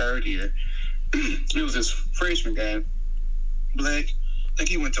to do a third year. It was this freshman guy, black. I think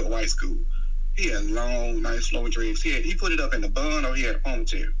he went to a white school. He had long, nice, flowing dreads. He put it up in the bun or he had a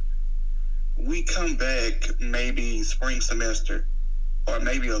ponytail. We come back maybe spring semester or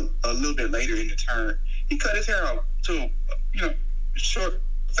maybe a little bit later in the term. He cut his hair off to, short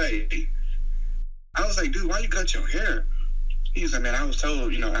fade. I was like, dude, why you cut your hair? He was like, man, I was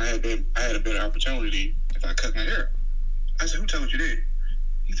told, I had a better opportunity if I cut my hair. I said, who told you that?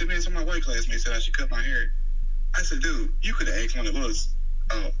 He said, man, some of my white classmates said I should cut my hair. I said, dude, you could have asked one of us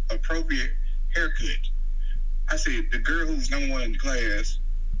appropriate haircut. I said, the girl who was number one in the class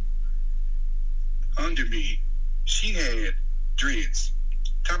under me, she had dreads,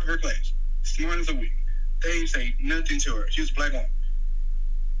 top of her class, smart as a week. They didn't say nothing to her. She was a black woman.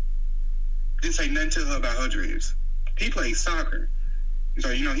 Didn't say nothing to her about her dreads. He played soccer. So,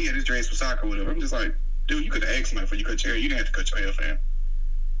 he had his dreads for soccer or whatever. I'm just like, dude, you could have asked somebody before you cut your hair. You didn't have to cut your hair, fam.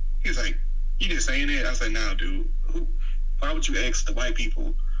 He was like, you just saying that? I was like, nah, dude. Why would you ask the white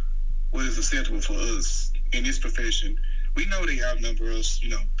people what is acceptable for us in this profession? We know they outnumber us,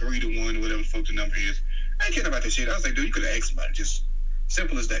 3-1, whatever the fuck the number is. I ain't care about that shit. I was like, dude, you could have asked somebody. Just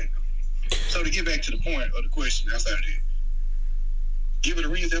simple as that. So to get back to the point of the question outside of that, Gilbert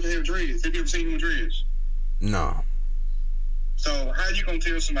Arenas ever have dreads? Have you ever seen him with dreads? No. So how you gonna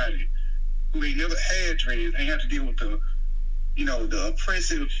tell somebody who ain't never had dreads and have to deal with the, the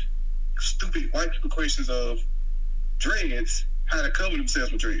oppressive, stupid white people questions of dreads, how to cover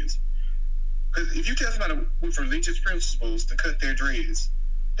themselves with dreads? Because if you tell somebody with religious principles to cut their dreads,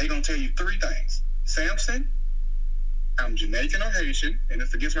 they gonna tell you 3 things. Samson, I'm Jamaican or Haitian, and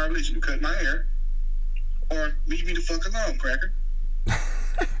it's against my religion to cut my hair, or leave me the fuck alone, cracker.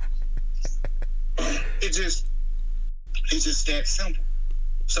 It's just that simple.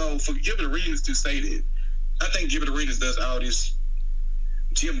 So for Gilbert Arenas to say that, I think Gilbert Arenas does all this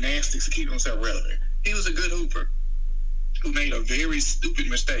gymnastics to keep himself relevant. He was a good hooper who made a very stupid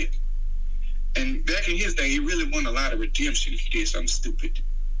mistake. And back in his day, he really won a lot of redemption if he did something stupid.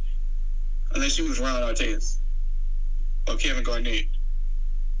 Unless you was Ron Artest or Kevin Garnett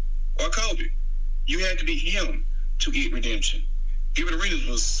or Kobe. You had to be him to get redemption. Gilbert Arenas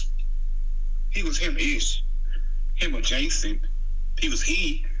was him-ish. Him adjacent. He was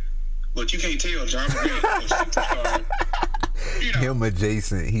he, but you can't tell John Morant was superstar. Him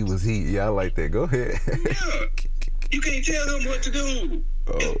adjacent. He was he. Yeah, I like that. Go ahead. Yeah. You can't tell him what to do.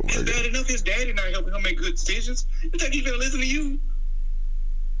 It's bad enough his daddy not helping him make good decisions. You think he's gonna listen to you?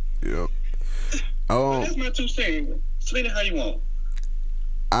 Yep. That's my 2 cents. Spin it how you want.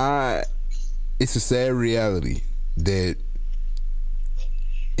 It's a sad reality that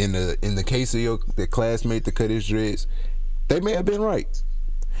in the case of the classmate that cut his dreads, they may have been right.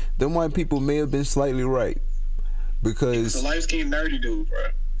 Them white people may have been slightly right. Because the light-skinned nerdy dude, bro.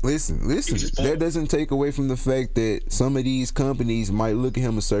 Listen. That doesn't take away from the fact that some of these companies might look at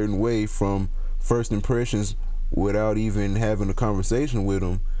him a certain way from first impressions without even having a conversation with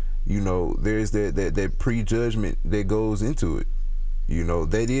him. There's that prejudgment that goes into it.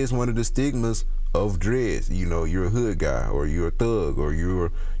 That is one of the stigmas of dreads. You're a hood guy, or you're a thug, or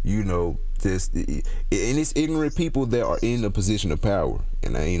you're, just, and it's ignorant people that are in a position of power.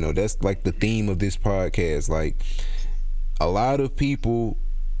 And that's like the theme of this podcast. Like, a lot of people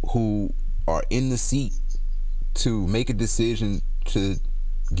who are in the seat to make a decision to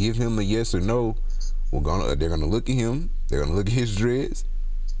give him a yes or no, they're gonna look at him, they're gonna look at his dreads,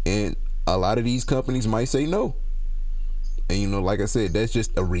 and a lot of these companies might say no. And you know, like I said, that's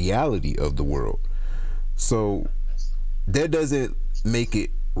just a reality of the world. So that doesn't make it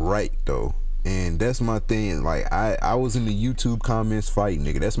right though. And that's my thing. Like I was in the YouTube comments fighting,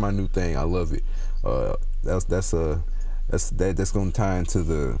 nigga. That's my new thing. I love it. That's gonna tie into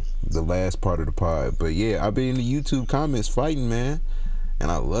the last part of the pod. But yeah, I've been in the YouTube comments fighting, man,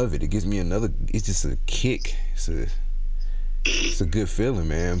 and I love it. It gives me it's just a kick. It's a good feeling,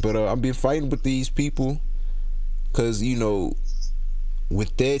 man. But I've been fighting with these people because, you know,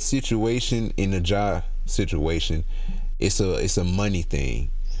 with that situation in the Ja situation, it's a money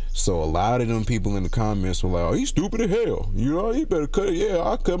thing. So a lot of them people in the comments were like, "Oh, he's stupid as hell. You know, he better cut it. Yeah,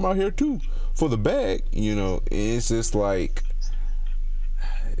 I'll cut my hair too for the bag." You know, and it's just like,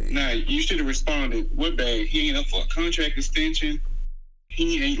 nah, you should have responded. What bag? He ain't up for a contract extension.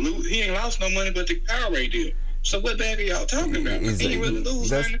 He ain't lost no money but the Powerade deal. So what bag are y'all talking about? He ain't really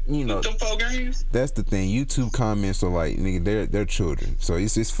lose nothing. You know, them 4 games. That's the thing. YouTube comments are like, nigga, they're children. So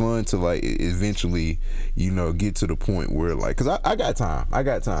it's just fun to like eventually, you know, get to the point where like, cause I got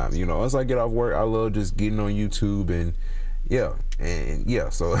time. You know, once I get off work, I love just getting on YouTube and yeah.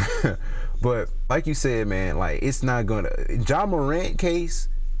 So, but like you said, man, like it's not gonna Ja Morant case.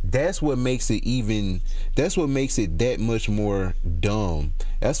 That's what makes it that much more dumb.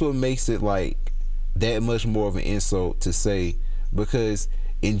 That's what makes it like that much more of an insult to say, because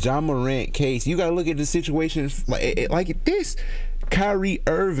in Ja Morant case, you gotta look at the situation like this. Kyrie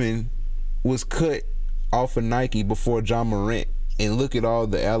Irving was cut off of Nike before Ja Morant, and look at all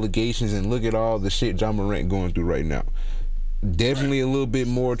the allegations and look at all the shit Ja Morant going through right now. Definitely a little bit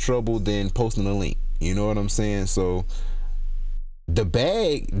more trouble than posting a link. You know what I'm saying? So the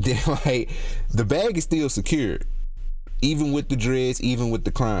bag is still secured, even with the dreads, even with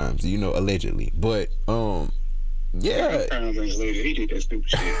the crimes, you know, allegedly. But yeah. He did that stupid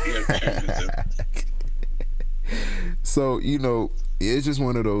shit. So, you know, it's just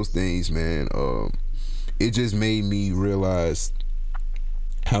one of those things, man. It just made me realize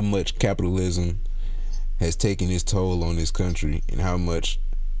how much capitalism has taken its toll on this country and how much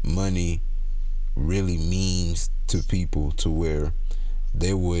money really means to people, to where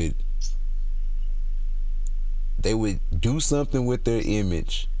they would do something with their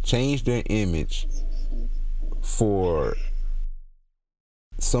image, change their image for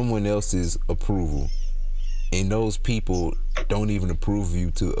someone else's approval, and those people don't even approve of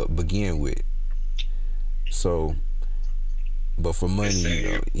you to begin with. So, but for money,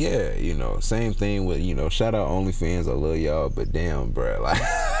 you know, yeah, you know, same thing with, you know, shout out OnlyFans, I love y'all, but damn, bro, like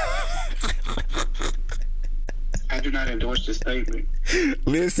I do not endorse this statement.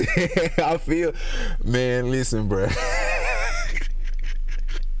 Listen, listen, bro.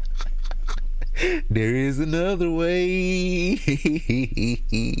 There is another way.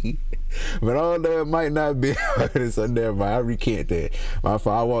 But I don't know, it might not be. So never mind, I recant that. My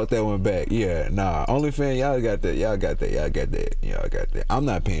fault, I walked that one back. Yeah, nah, OnlyFans, y'all got that. I'm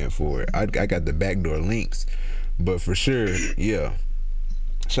not paying for it. I got the backdoor links. But for sure, yeah.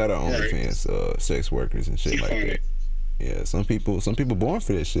 Shout out OnlyFans, sex workers and shit like that. Yeah, some people born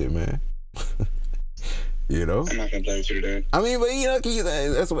for that shit, man. You know? I'm not gonna blame you today. I mean, but you know,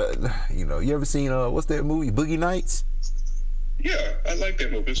 that's what, you know, you ever seen what's that movie, Boogie Nights? Yeah, I like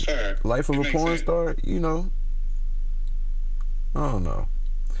that movie. It's fire. Life of a porn star, you know. I don't know.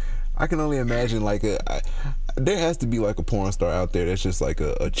 I can only imagine like there has to be like a porn star out there that's just like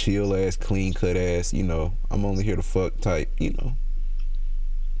a chill ass, clean cut ass, you know, I'm only here to fuck type, you know.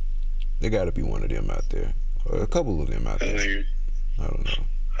 There gotta be one of them out there. Or a couple of them out there. Hilarious. I don't know.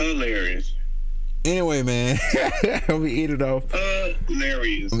 Hilarious. Anyway, man. I'm gonna eat it off.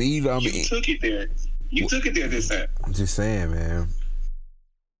 Hilarious. You took it there. You took it there this time. I'm just saying, man.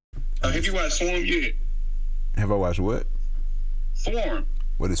 Have you watched Swarm yet? Have I watched what? Swarm.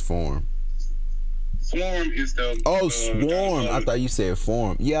 What is Swarm? Swarm is the... Swarm. I thought you said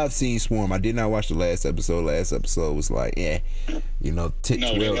Form. Yeah, I've seen Swarm. I did not watch the last episode. Last episode was like, yeah. You know,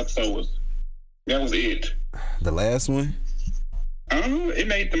 No, that episode was... That was it. The last one? It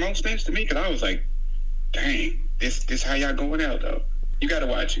made the most sense to me because I was like, dang, this how y'all going out, though. You got to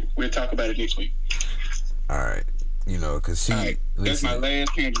watch it. We'll talk about it next week. All right. You know, because she... Right. That's my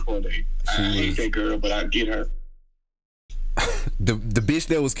last candy for a day. I hate that girl, but I get her. the bitch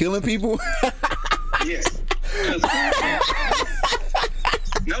that was killing people? Yes.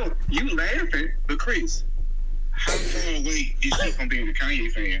 No, you laughing, but Chris, how far away is she from being a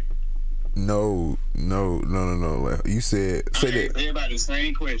Kanye fan? No. Like, you said I say asked that. everybody the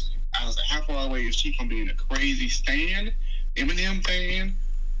same question. I was like, how far away is she from being a crazy Stan, Eminem fan?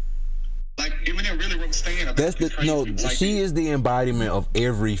 Like, Eminem really wrote Stan about That's the crazy no. people like She this. is the embodiment of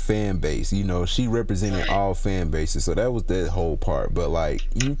every fan base. You know, she represented Right. all fan bases. So that was that whole part. But like,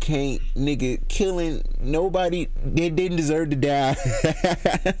 you can't, nigga, killing nobody. They didn't deserve to die.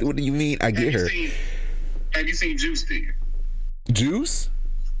 What do you mean? I get her. Have you seen Juice then? Juice?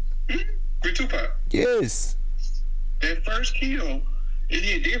 With Tupac. Yes. That first kill, it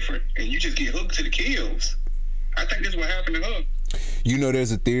hit different, and you just get hooked to the kills. I think that's what happened to her. You know,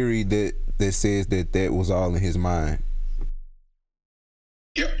 there's a theory that says that was all in his mind.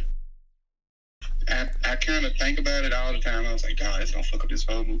 Yep. I kind of think about it all the time. I was like, dog, it's gonna fuck up this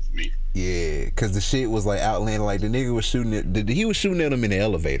whole movie for me. Yeah, cause the shit was like outlandish. Like the nigga was shooting it. He was shooting at him in the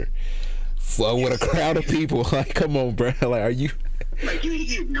elevator, with a crowd of people. Like, come on, bro. Like, are you? Like, you ain't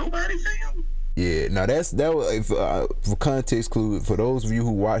hit nobody, fam. Yeah. Now that was for context clue for those of you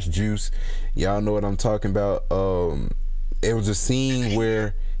who watch Juice, y'all know what I'm talking about. It was a scene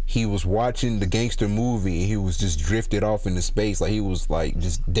where he was watching the gangster movie and he was just drifted off into space. Like, he was like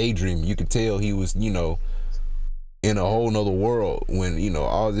just daydreaming. You could tell he was, you know, in a whole nother world when, you know,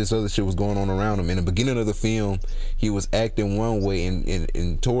 all this other shit was going on around him. In the beginning of the film, he was acting one way,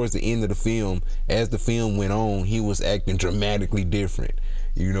 and towards the end of the film, as the film went on, he was acting dramatically different.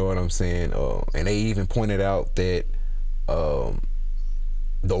 You know what I'm saying? And they even pointed out that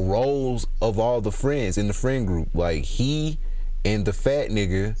the roles of all the friends in the friend group, like he and the fat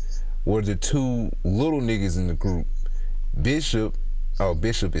nigga were the two little niggas in the group. Bishop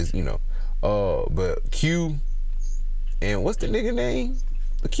is, you know, but Q and what's the nigga name?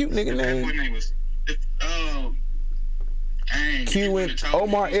 The cute nigga name? What name was? Q and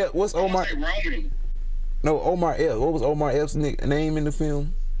Omar F. What's Omar? Roman. No, Omar F. What was Omar F's name in the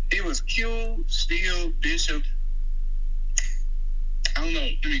film? It was Q, Steele, Bishop. I don't know.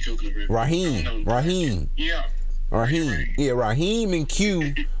 Let me Google it. Raheem. Yeah. Raheem. Yeah, Raheem and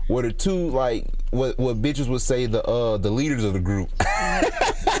Q were the two, like, what bitches would say the leaders of the group.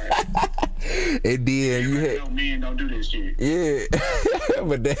 And then you had, no, men don't do this shit. yeah,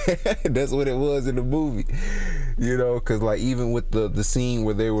 but that's what it was in the movie, you know, because like even with the scene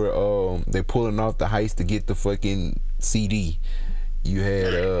where they were they pulling off the heist to get the fucking CD, you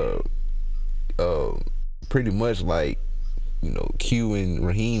had pretty much like, you know, Q and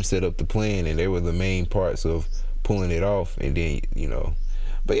Raheem set up the plan and they were the main parts of pulling it off. And then, you know,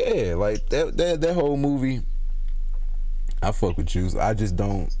 but yeah, like that whole movie, I fuck with Juice. I just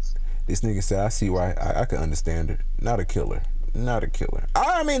don't. This nigga said, I see why. I can understand it. Not a killer.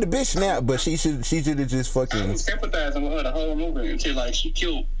 I mean, the bitch snapped, but she should have just fucking. I was sympathizing with her the whole movie until like she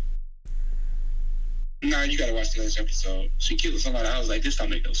killed. Nah, you gotta watch the last episode. She killed somebody. I was like, this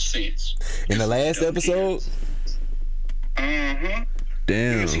don't make no sense. In the last episode? Uh-huh.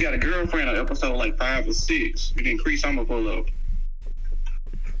 Damn. Yeah, she got a girlfriend on episode like 5 or 6. And then Crease Summer pull up.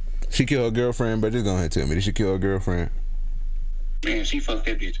 She killed her girlfriend, but just go ahead and tell me. Did she kill her girlfriend? Man, she fucked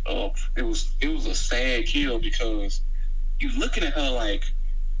that bitch up. It was a sad kill because you looking at her like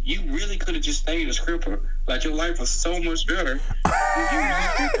you really could have just stayed a stripper. Like your life was so much better if you was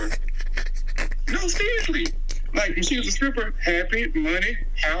a stripper. No, seriously. Like when she was a stripper, happy, money,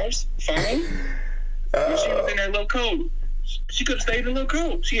 house, phone. When she was in that little coat, she could have stayed in a little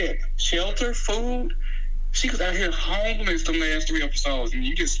coat. She had shelter, food. She was out here homeless the last 3 episodes, and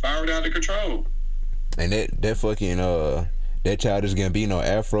you just spiraled out of control. And that fucking that Childish Gambino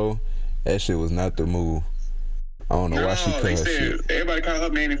afro, that shit was not the move. I don't know why she cut her shit. Everybody call her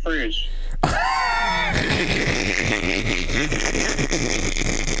Manny Fresh. Now,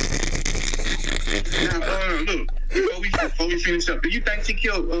 look, before we finish up, do you think she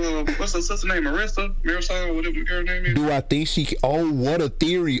killed what's her sister name, Marisol, whatever the girl name is? Do I think she? Oh, what a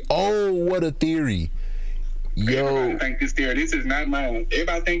theory! Yo, Everybody think this theory. This is not mine.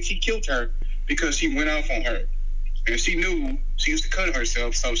 Everybody thinks she killed her because she went off on her. And she knew she used to cut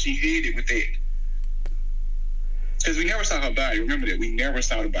herself, so she hid it with that. Because we never saw her body. Remember that. We never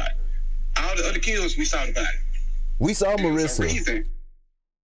saw the body. All the other kills, we saw the body. we saw There was a Marissa. reason.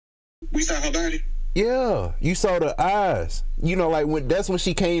 We saw her body. Yeah, you saw the eyes. You know, like when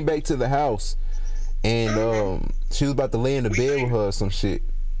she came back to the house, and she was about to lay in the bed with her or some shit.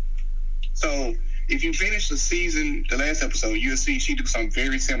 So, if you finish the last episode, you'll see she do something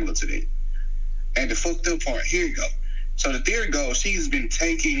very similar to that. And the fucked up part, here you go. So the theory goes, she's been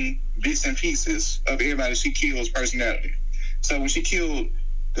taking bits and pieces of everybody she kills personality. So when she killed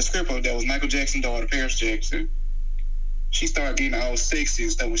the stripper that was Michael Jackson's daughter, Paris Jackson, she started getting all sexy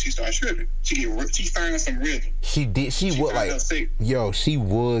and stuff when she started tripping. She found some rhythm. She did. She was like, yo, she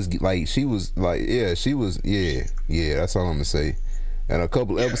was like, yeah. That's all I'm gonna say. And a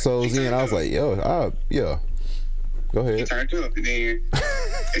couple episodes in, I was like, yo, yeah. Go ahead. She turned up, and then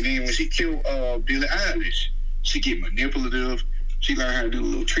when she killed Billie Eilish, she get manipulative. She learned how to do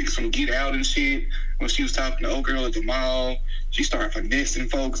little tricks from Get Out and shit. When she was talking to old girl at the mall, she started finessing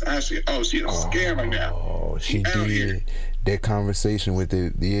folks. I said, "Oh, she's a scammer now." Oh, she did that conversation with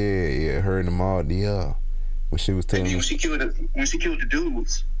the her in the mall, when she was telling. And then when she killed the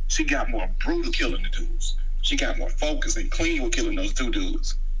dudes, she got more brutal killing the dudes. She got more focused and clean with killing those 2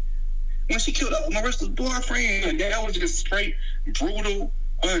 dudes. When she killed Marissa's boyfriend, that was just straight brutal,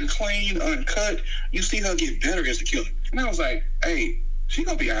 unclean, uncut. You see her get better as a killer. And I was like, hey, she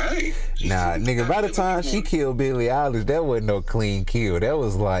gonna be alright. Nah, nigga, by the time she killed Billie Eilish, that wasn't no clean kill. That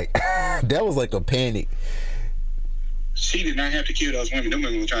was like a panic. She did not have to kill those women. Them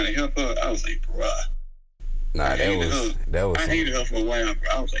women were trying to help her. I was like, bruh. Nah, I hated her for a while,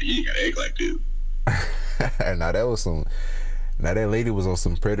 bro. I was like, you ain't gotta act like dude. Now that lady was on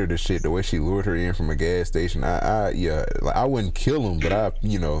some predator shit. The way she lured her in from a gas station, I wouldn't kill him, but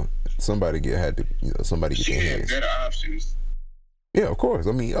somebody get She their had hands. better options. Yeah, of course.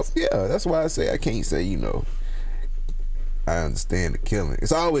 I mean, yeah, that's why I say I can't say I understand the killing.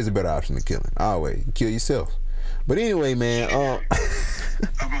 It's always a better option than killing. Always, you kill yourself. But anyway, man. Oh, go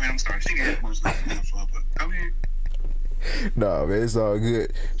ahead. I'm sorry. She got much left for, but go ahead. No, man, it's all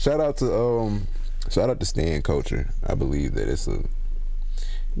good. Shout out to Stan Culture. I believe that it's a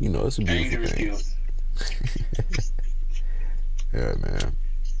beautiful thing. Yeah, man.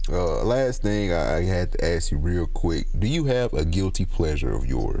 Last thing I had to ask you real quick. Do you have a guilty pleasure of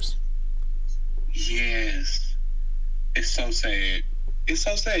yours? Yes. It's so sad. It's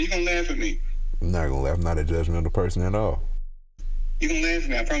so sad. You're gonna laugh at me. I'm not gonna laugh. I'm not a judgmental person at all. You're gonna laugh at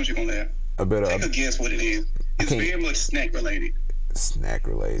me. I promise you're gonna laugh. Take a guess what it is. It's very much snack related. Snack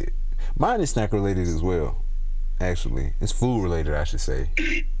related. Mine is snack related as well. Actually, it's food related, I should say.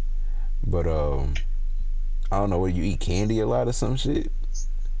 But I don't know. Whether you eat candy a lot or some shit.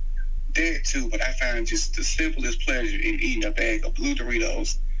 That too, but I find just the simplest pleasure in eating a bag of blue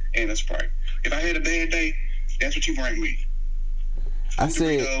Doritos and a Sprite. If I had a bad day, that's what you bring me. I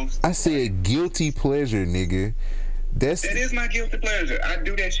said guilty pleasure, nigga. That is my guilty pleasure. I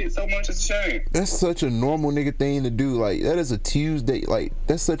do that shit so much, it's a shame. That's such a normal nigga thing to do. Like, that is a Tuesday. Like,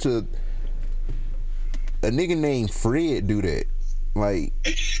 that's such a nigga named Fred do that. Like,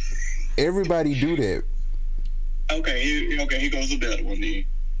 everybody do that. Okay, here goes a better one then.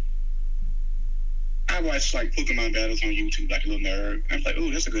 I watch like Pokemon battles on YouTube like a little nerd. I'm like,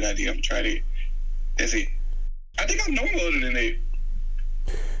 ooh, that's a good idea. I'm gonna try that. That's it. I think I'm normal other than that.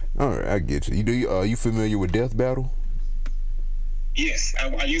 All right, I get you. Are you familiar with Death Battle? Yes,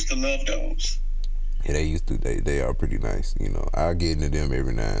 I used to love those. Yeah, they are pretty nice. I get into them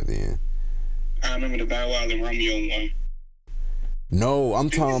every now and then. I remember the Bow Wow and Romeo one. No, I'm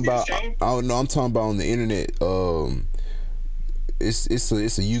talking about. I'm talking about on the internet. It's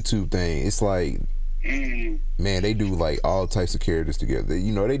a YouTube thing. It's like, man, they do like all types of characters together.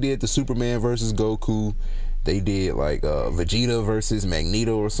 They did the Superman versus Goku. They did like Vegeta versus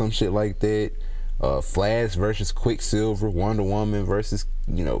Magneto or some shit like that. Flash versus Quicksilver, Wonder Woman versus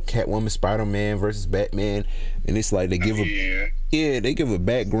Catwoman, Spider-Man versus Batman, and it's like they give a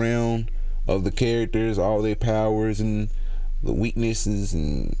background of the characters, all their powers and the weaknesses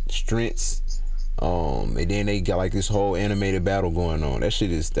and strengths. And then they got like this whole animated battle going on. That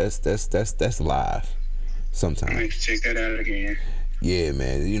shit is that's live. Sometimes. I need to check that out again. Yeah,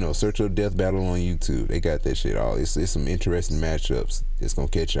 man. Search up Death Battle on YouTube. They got that shit all. It's some interesting matchups. It's gonna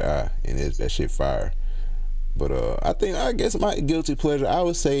catch your eye, and that shit fire. But I guess my guilty pleasure, I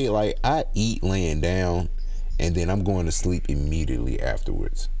would say, like, I eat laying down, and then I'm going to sleep immediately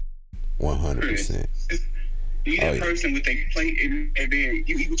afterwards. 100%. You that person with their plate in their bed.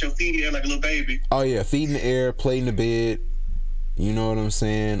 You eat with your feet in the air like a little baby. Oh yeah, feet in the air, plate in the bed. You know what I'm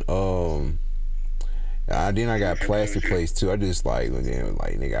saying? Then I got plastic plates too. I just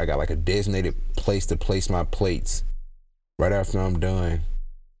nigga, I got like a designated place to place my plates right after I'm done.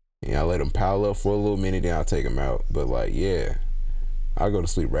 I let them pile up for a little minute, then I'll take them out. But I'll go to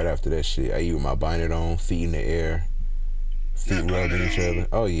sleep right after that shit. I eat with my bonnet on, feet in the air, feet rubbing each other.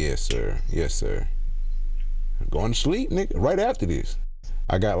 Oh yes, sir. Yes, sir. Going to sleep, nigga, right after this.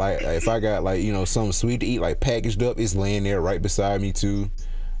 I got if I got something sweet to eat, like packaged up, it's laying there right beside me too.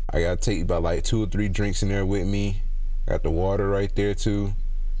 I gotta take about 2 or 3 drinks in there with me. Got the water right there too.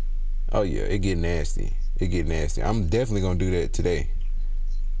 Oh yeah, it get nasty. I'm definitely gonna do that today.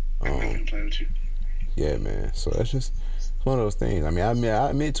 Yeah, man. So It's one of those things. I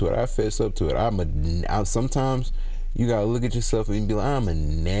admit to it. I fess up to it. Sometimes you gotta look at yourself and be like, I'm a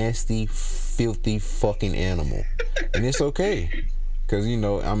nasty, filthy fucking animal, and it's okay, cause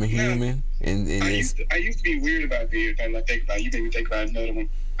I'm a human, and I used to be weird about this. And I think about it. You made me think about another one.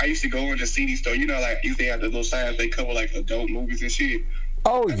 I used to go in the CD store. Like used to have the little signs they cover like adult movies and shit.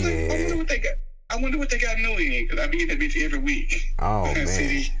 Oh I yeah. Like, I wonder what they got new in, because I be in that bitch every week. Oh man. I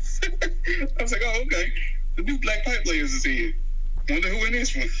was like, oh okay. The new Black Pipe Players is here. Wonder who in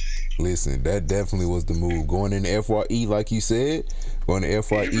this one. Listen, that definitely was the move. Going in the FYE, like you said, going to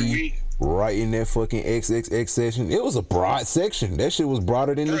FYE, right in that fucking XXX section. It was a broad section. That shit was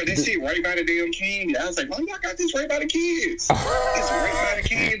broader than that shit right by the damn candy. I was like, why y'all got this right by the kids? It's right by the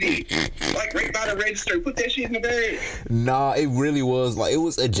candy. Like right by the register. Put that shit in the bag. Nah, it really was like, it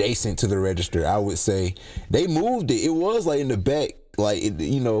was adjacent to the register, I would say. They moved it. It was like in the back, like,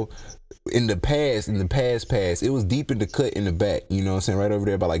 in the past, it was deep in the cut in the back, you know what I'm saying? Right over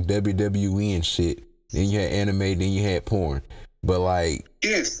there by like WWE and shit. Then you had anime, then you had porn. But like,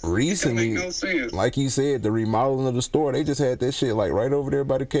 yes, recently, no sense. Like you said, the remodeling of the store, they just had that shit like right over there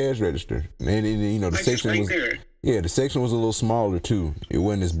by the cash register. And the like section was there. Yeah, the section was a little smaller too. It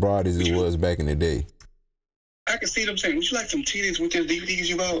wasn't as broad as it was back in the day. I can see them saying, would you like some titties with the DVDs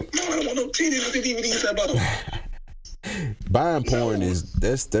you bought? No, I don't want no titties with the DVDs I bought. Buying porn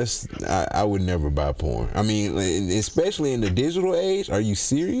I would never buy porn. I mean, especially in the digital age. Are you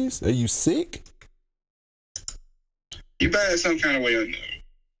serious? Are you sick? You buy it some kind of way or another.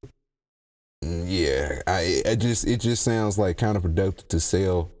 Yeah, it just sounds like counterproductive to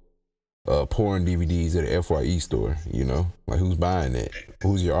sell porn DVDs at an FYE store. Like, who's buying that?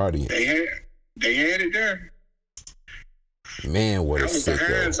 Who's your audience? They had it there. Man, what a sicko. I was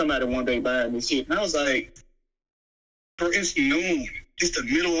behind somebody one day buying this shit, and I was like, bro, it's noon. It's the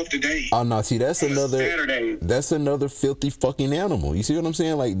middle of the day. Oh no, see, that's another filthy fucking animal. You see what I'm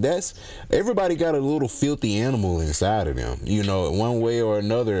saying? Like, everybody got a little filthy animal inside of them, one way or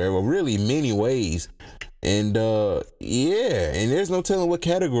another, or really many ways. And and there's no telling what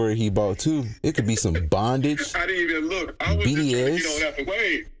category he bought too. It could be some bondage. I didn't even look. I was BDS. Just trying to get on out the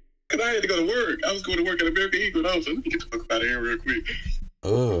way, because I had to go to work. I was going to work at American Eagle. I was like, let me get the fuck out of here real quick. I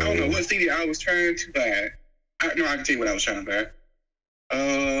don't know what CD I was trying to buy. I can tell you what I was trying to buy.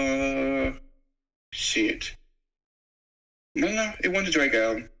 Shit. No, it wasn't the Drake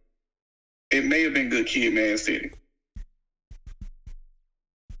album. It may have been Good Kid, Mad City.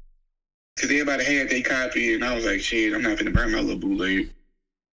 Because everybody had their copy, and I was like, shit, I'm not finna burn my little bootleg.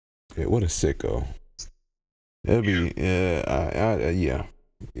 Yeah, what a sicko. That'd be, yeah.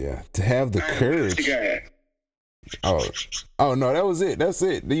 To have the courage. Oh no, that was it. That's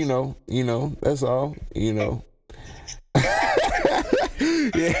it. That's all.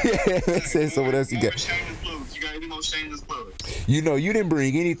 Let's say someone else. You got any more shameless plugs? You didn't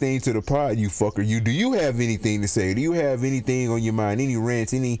bring anything to the pod, you fucker. Do you have anything to say? Do you have anything on your mind? Any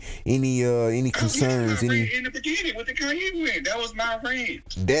rants? Any concerns? In the beginning with the Kanye rant, that was my rant.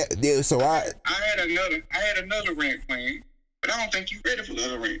 I had another rant planned, but I don't think you're ready for the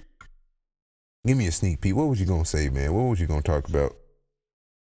other rant. Give me a sneak peek. What was you gonna say, man? What was you gonna talk about?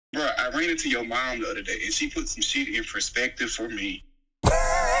 Bro, I ran into your mom the other day, and she put some shit in perspective for me.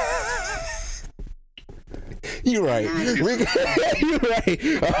 You're right. You're right.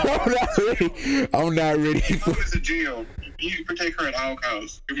 I'm not ready. Your mom is a jail. You protect her at all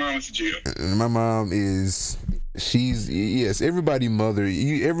costs. Your mom is a jail. My mom is. Yes. Everybody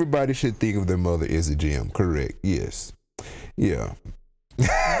should think of their mother as a gym. Correct. Yes. Yeah. I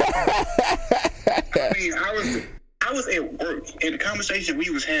mean, I was at work, and the conversation we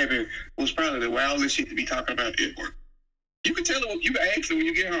was having was probably the wildest shit to be talking about at work. You can tell her, you can ask her when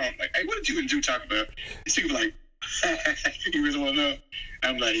you get home, like, hey, what did you and Drew talk about? And she was like, you really want to know?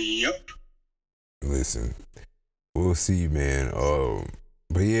 I'm like, yup. Listen, we'll see, man.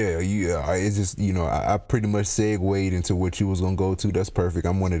 But it's just, I pretty much segued into what you was going to go to. That's perfect.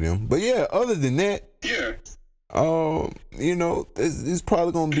 I'm one of them. But yeah, other than that, yeah. It's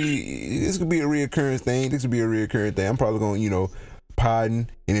probably gonna be. This could be a reoccurring thing. I'm probably gonna, podding,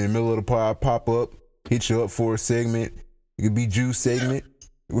 and in the middle of the pod, pop up, hit you up for a segment. It could be Juice segment.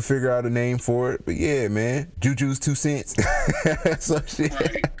 We'll figure out a name for it. But yeah, man, Juju's 2 cents. So shit.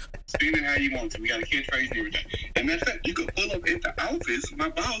 Right. Spend it how you want to. We got a catchphrase and everything. And matter of fact, you could pull up at the office. My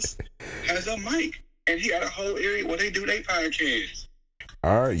boss has a mic, and he got a whole area where they do their podcast.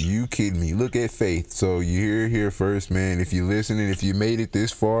 Are you kidding me? Look at Faith. So you hear it here first, man. If you're listening, if you made it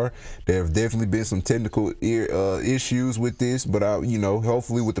this far, there have definitely been some technical issues with this, but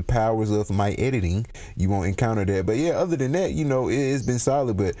hopefully with the powers of my editing, you won't encounter that. But yeah, other than that, it's been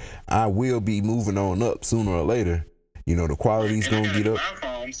solid, but I will be moving on up sooner or later. You know, the quality's And I gonna got get a up.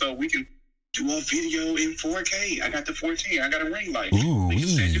 iPhone, so we can do a video in 4K. I got the 14. I got a ring light. Ooh, We can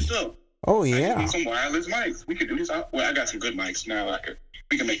set wee. this up. Oh I yeah. need some wireless mics. We can do this. Well, I got some good mics now.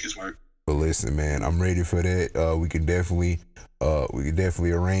 We can make this work. But listen, man, I'm ready for that. We can definitely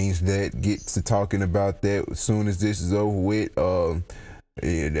arrange that. Get to talking about that as soon as this is over with.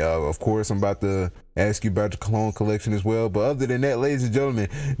 And, of course, I'm about to ask you about the cologne collection as well. But other than that, ladies and gentlemen,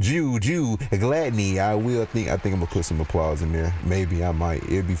 Jew Gladney, I think I'm gonna put some applause in there. Maybe I might.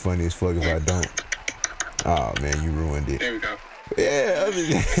 It'd be funny as fuck if I don't. Oh man, you ruined it. There we go. Yeah,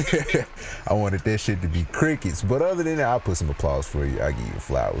 I wanted that shit to be crickets. But other than that, I'll put some applause for you. I'll give you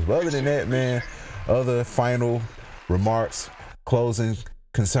flowers. But other than that, man, other final remarks, closing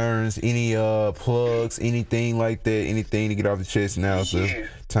concerns, any plugs, anything like that, anything to get off the chest now, so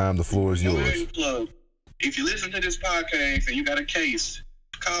time, the floor is yours. Plug. If you listen to this podcast and you got a case,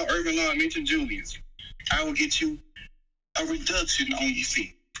 call Urban Law and mention Julius. I will get you a reduction on your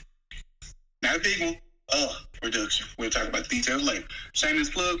fee. Not a big one. Reduction. We'll talk about the details later. Shameless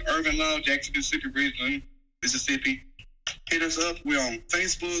plug, Urban Law, Jackson, Mississippi, Ridgeland, Mississippi. Hit us up. We're on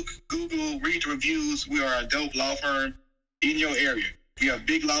Facebook, Google, read reviews. We are a dope law firm in your area. We have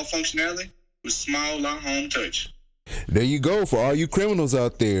big law functionality with small law home touch. There you go, for all you criminals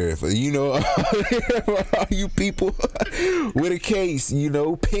out there, for, you know, for all you people with a case, you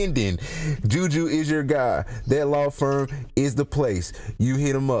know, pending. Juju is your guy. That law firm is the place. You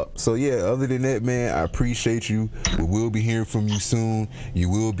hit them up. So yeah, other than that, man, I appreciate you. We will be hearing from you soon. You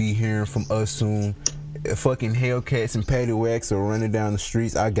will be hearing from us soon. Fucking Hellcats and Patty Wax are running down the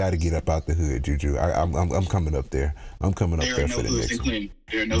streets. I gotta get up out the hood, Juju. I'm coming up there. I'm coming up there for the next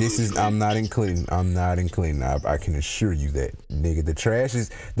one. I'm not in Clinton. I'm not in Clinton. I can assure you that, nigga. The trash is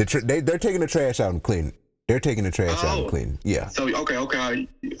they're taking the trash out in Clinton. They're taking the trash out in Clinton. Yeah. So okay.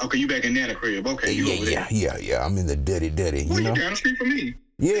 You back in Nana crib? Okay. Yeah. I'm in the dirty. Well, You know. Down the street from me.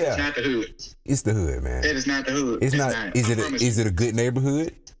 Yeah. It's not the hood. It's the hood, man. That is not the hood. It's not. Is it a good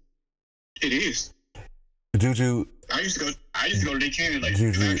neighborhood? It is. Juju. I used to go to their candy like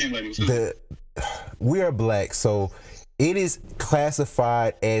Juju. We are black, so it is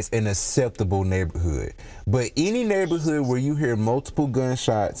classified as an acceptable neighborhood. But any neighborhood where you hear multiple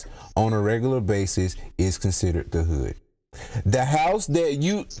gunshots on a regular basis is considered the hood. The house that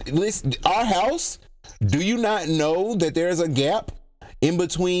you listen, our house. Do you not know that there's a gap in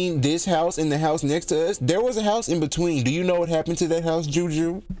between this house and the house next to us? There was a house in between. Do you know what happened to that house,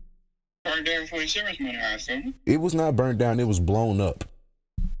 Juju? Burned down for insurance money, I assume. It was not burnt down. It was blown up.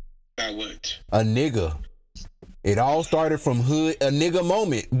 By what? A nigga. It all started from hood, a nigga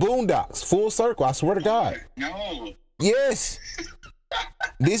moment. Boondocks, full circle. I swear to God. No. Yes.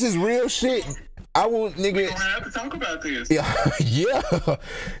 This is real shit. I will, nigga. We don't have to talk about this. Yeah.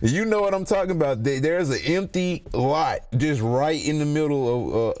 You know what I'm talking about. There's an empty lot just right in the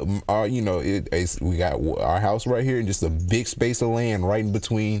middle of our, you know, we got our house right here and just a big space of land right in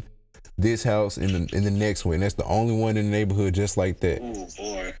between this house and the next one. That's the only one in the neighborhood just like that. Oh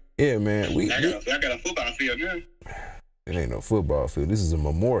boy. Yeah, man. I got a football field now. It ain't no football field. This is a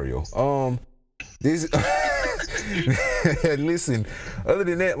memorial. This. Listen. Other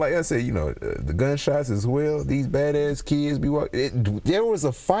than that, like I said, you know, the gunshots as well. These badass kids be walking. There was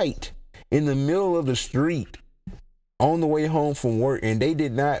a fight in the middle of the street on the way home from work, and they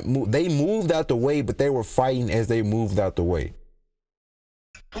did not move. They moved out the way, but they were fighting as they moved out the way.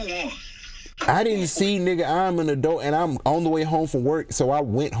 Who won? I didn't see, nigga. I'm an adult and I'm on the way home from work, so I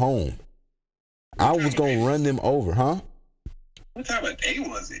went home. I was gonna run them over, huh? What time of day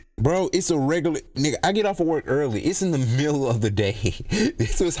was it? Bro, it's a regular, nigga, I get off of work early. It's in the middle of the day.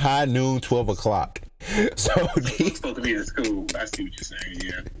 This was high noon, 12 o'clock. So I'm supposed to be in school. I see what you're saying,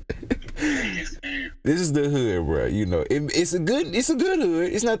 yeah. This is the hood, bro. You know, it's a good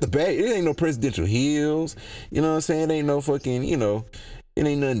hood. It's not the bad. It ain't no presidential hills. You know what I'm saying? It ain't no fucking, you know, it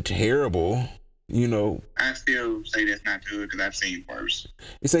ain't nothing terrible. You know, I still say that's not good because I've seen worse.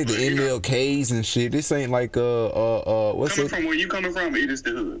 This ain't the MLKs and shit. This ain't like what's coming it? From where you coming from, it is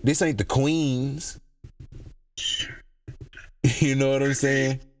the hood. This ain't the Queens. You know what I'm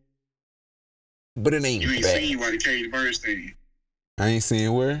saying? But it ain't. You ain't bad. seen why the caged birds sing. I ain't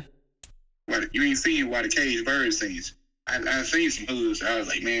seeing where. You ain't seen why the caged birds sings. I've seen some hoods. I was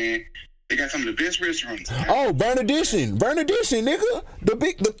like, man, they got some of the best restaurants. Oh, Bernadician, nigga.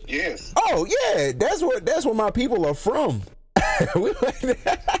 Yes. Oh yeah, that's where my people are from.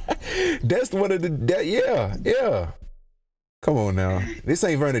 That's one of the yeah. Come on now, this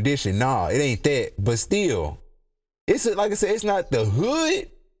ain't Bernadician. Nah, it ain't that. But still, like I said, it's not the hood,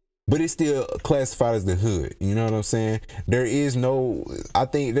 but it's still classified as the hood. You know what I'm saying? There is no. I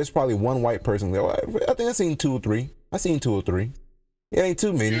think there's probably one white person there. I think I seen 2 or 3. I seen 2 or 3. It ain't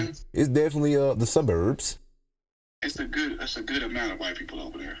too many. Yeah. It's definitely the suburbs. It's a good amount of white people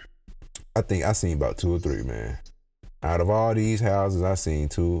over there. I think I seen about 2 or 3, man. Out of all these houses, I seen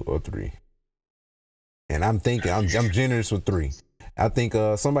 2 or 3. And I'm thinking, I'm generous with 3. I think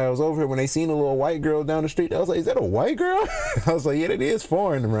somebody was over here when they seen a little white girl down the street. I was like, is that a white girl? I was like, yeah, it is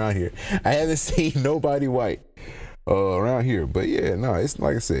foreign around here. I haven't seen nobody white around here. But yeah, no, it's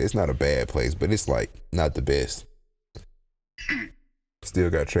like I said, it's not a bad place, but it's like not the best. Still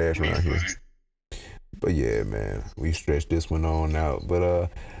got trash around here. But yeah, man, we stretched this one on out. But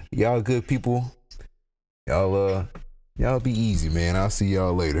y'all good people. Y'all be easy, man. I'll see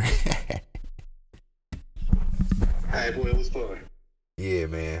y'all later. Hey, boy, it was fun. Yeah,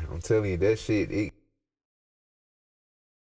 man. I'm telling you, that shit,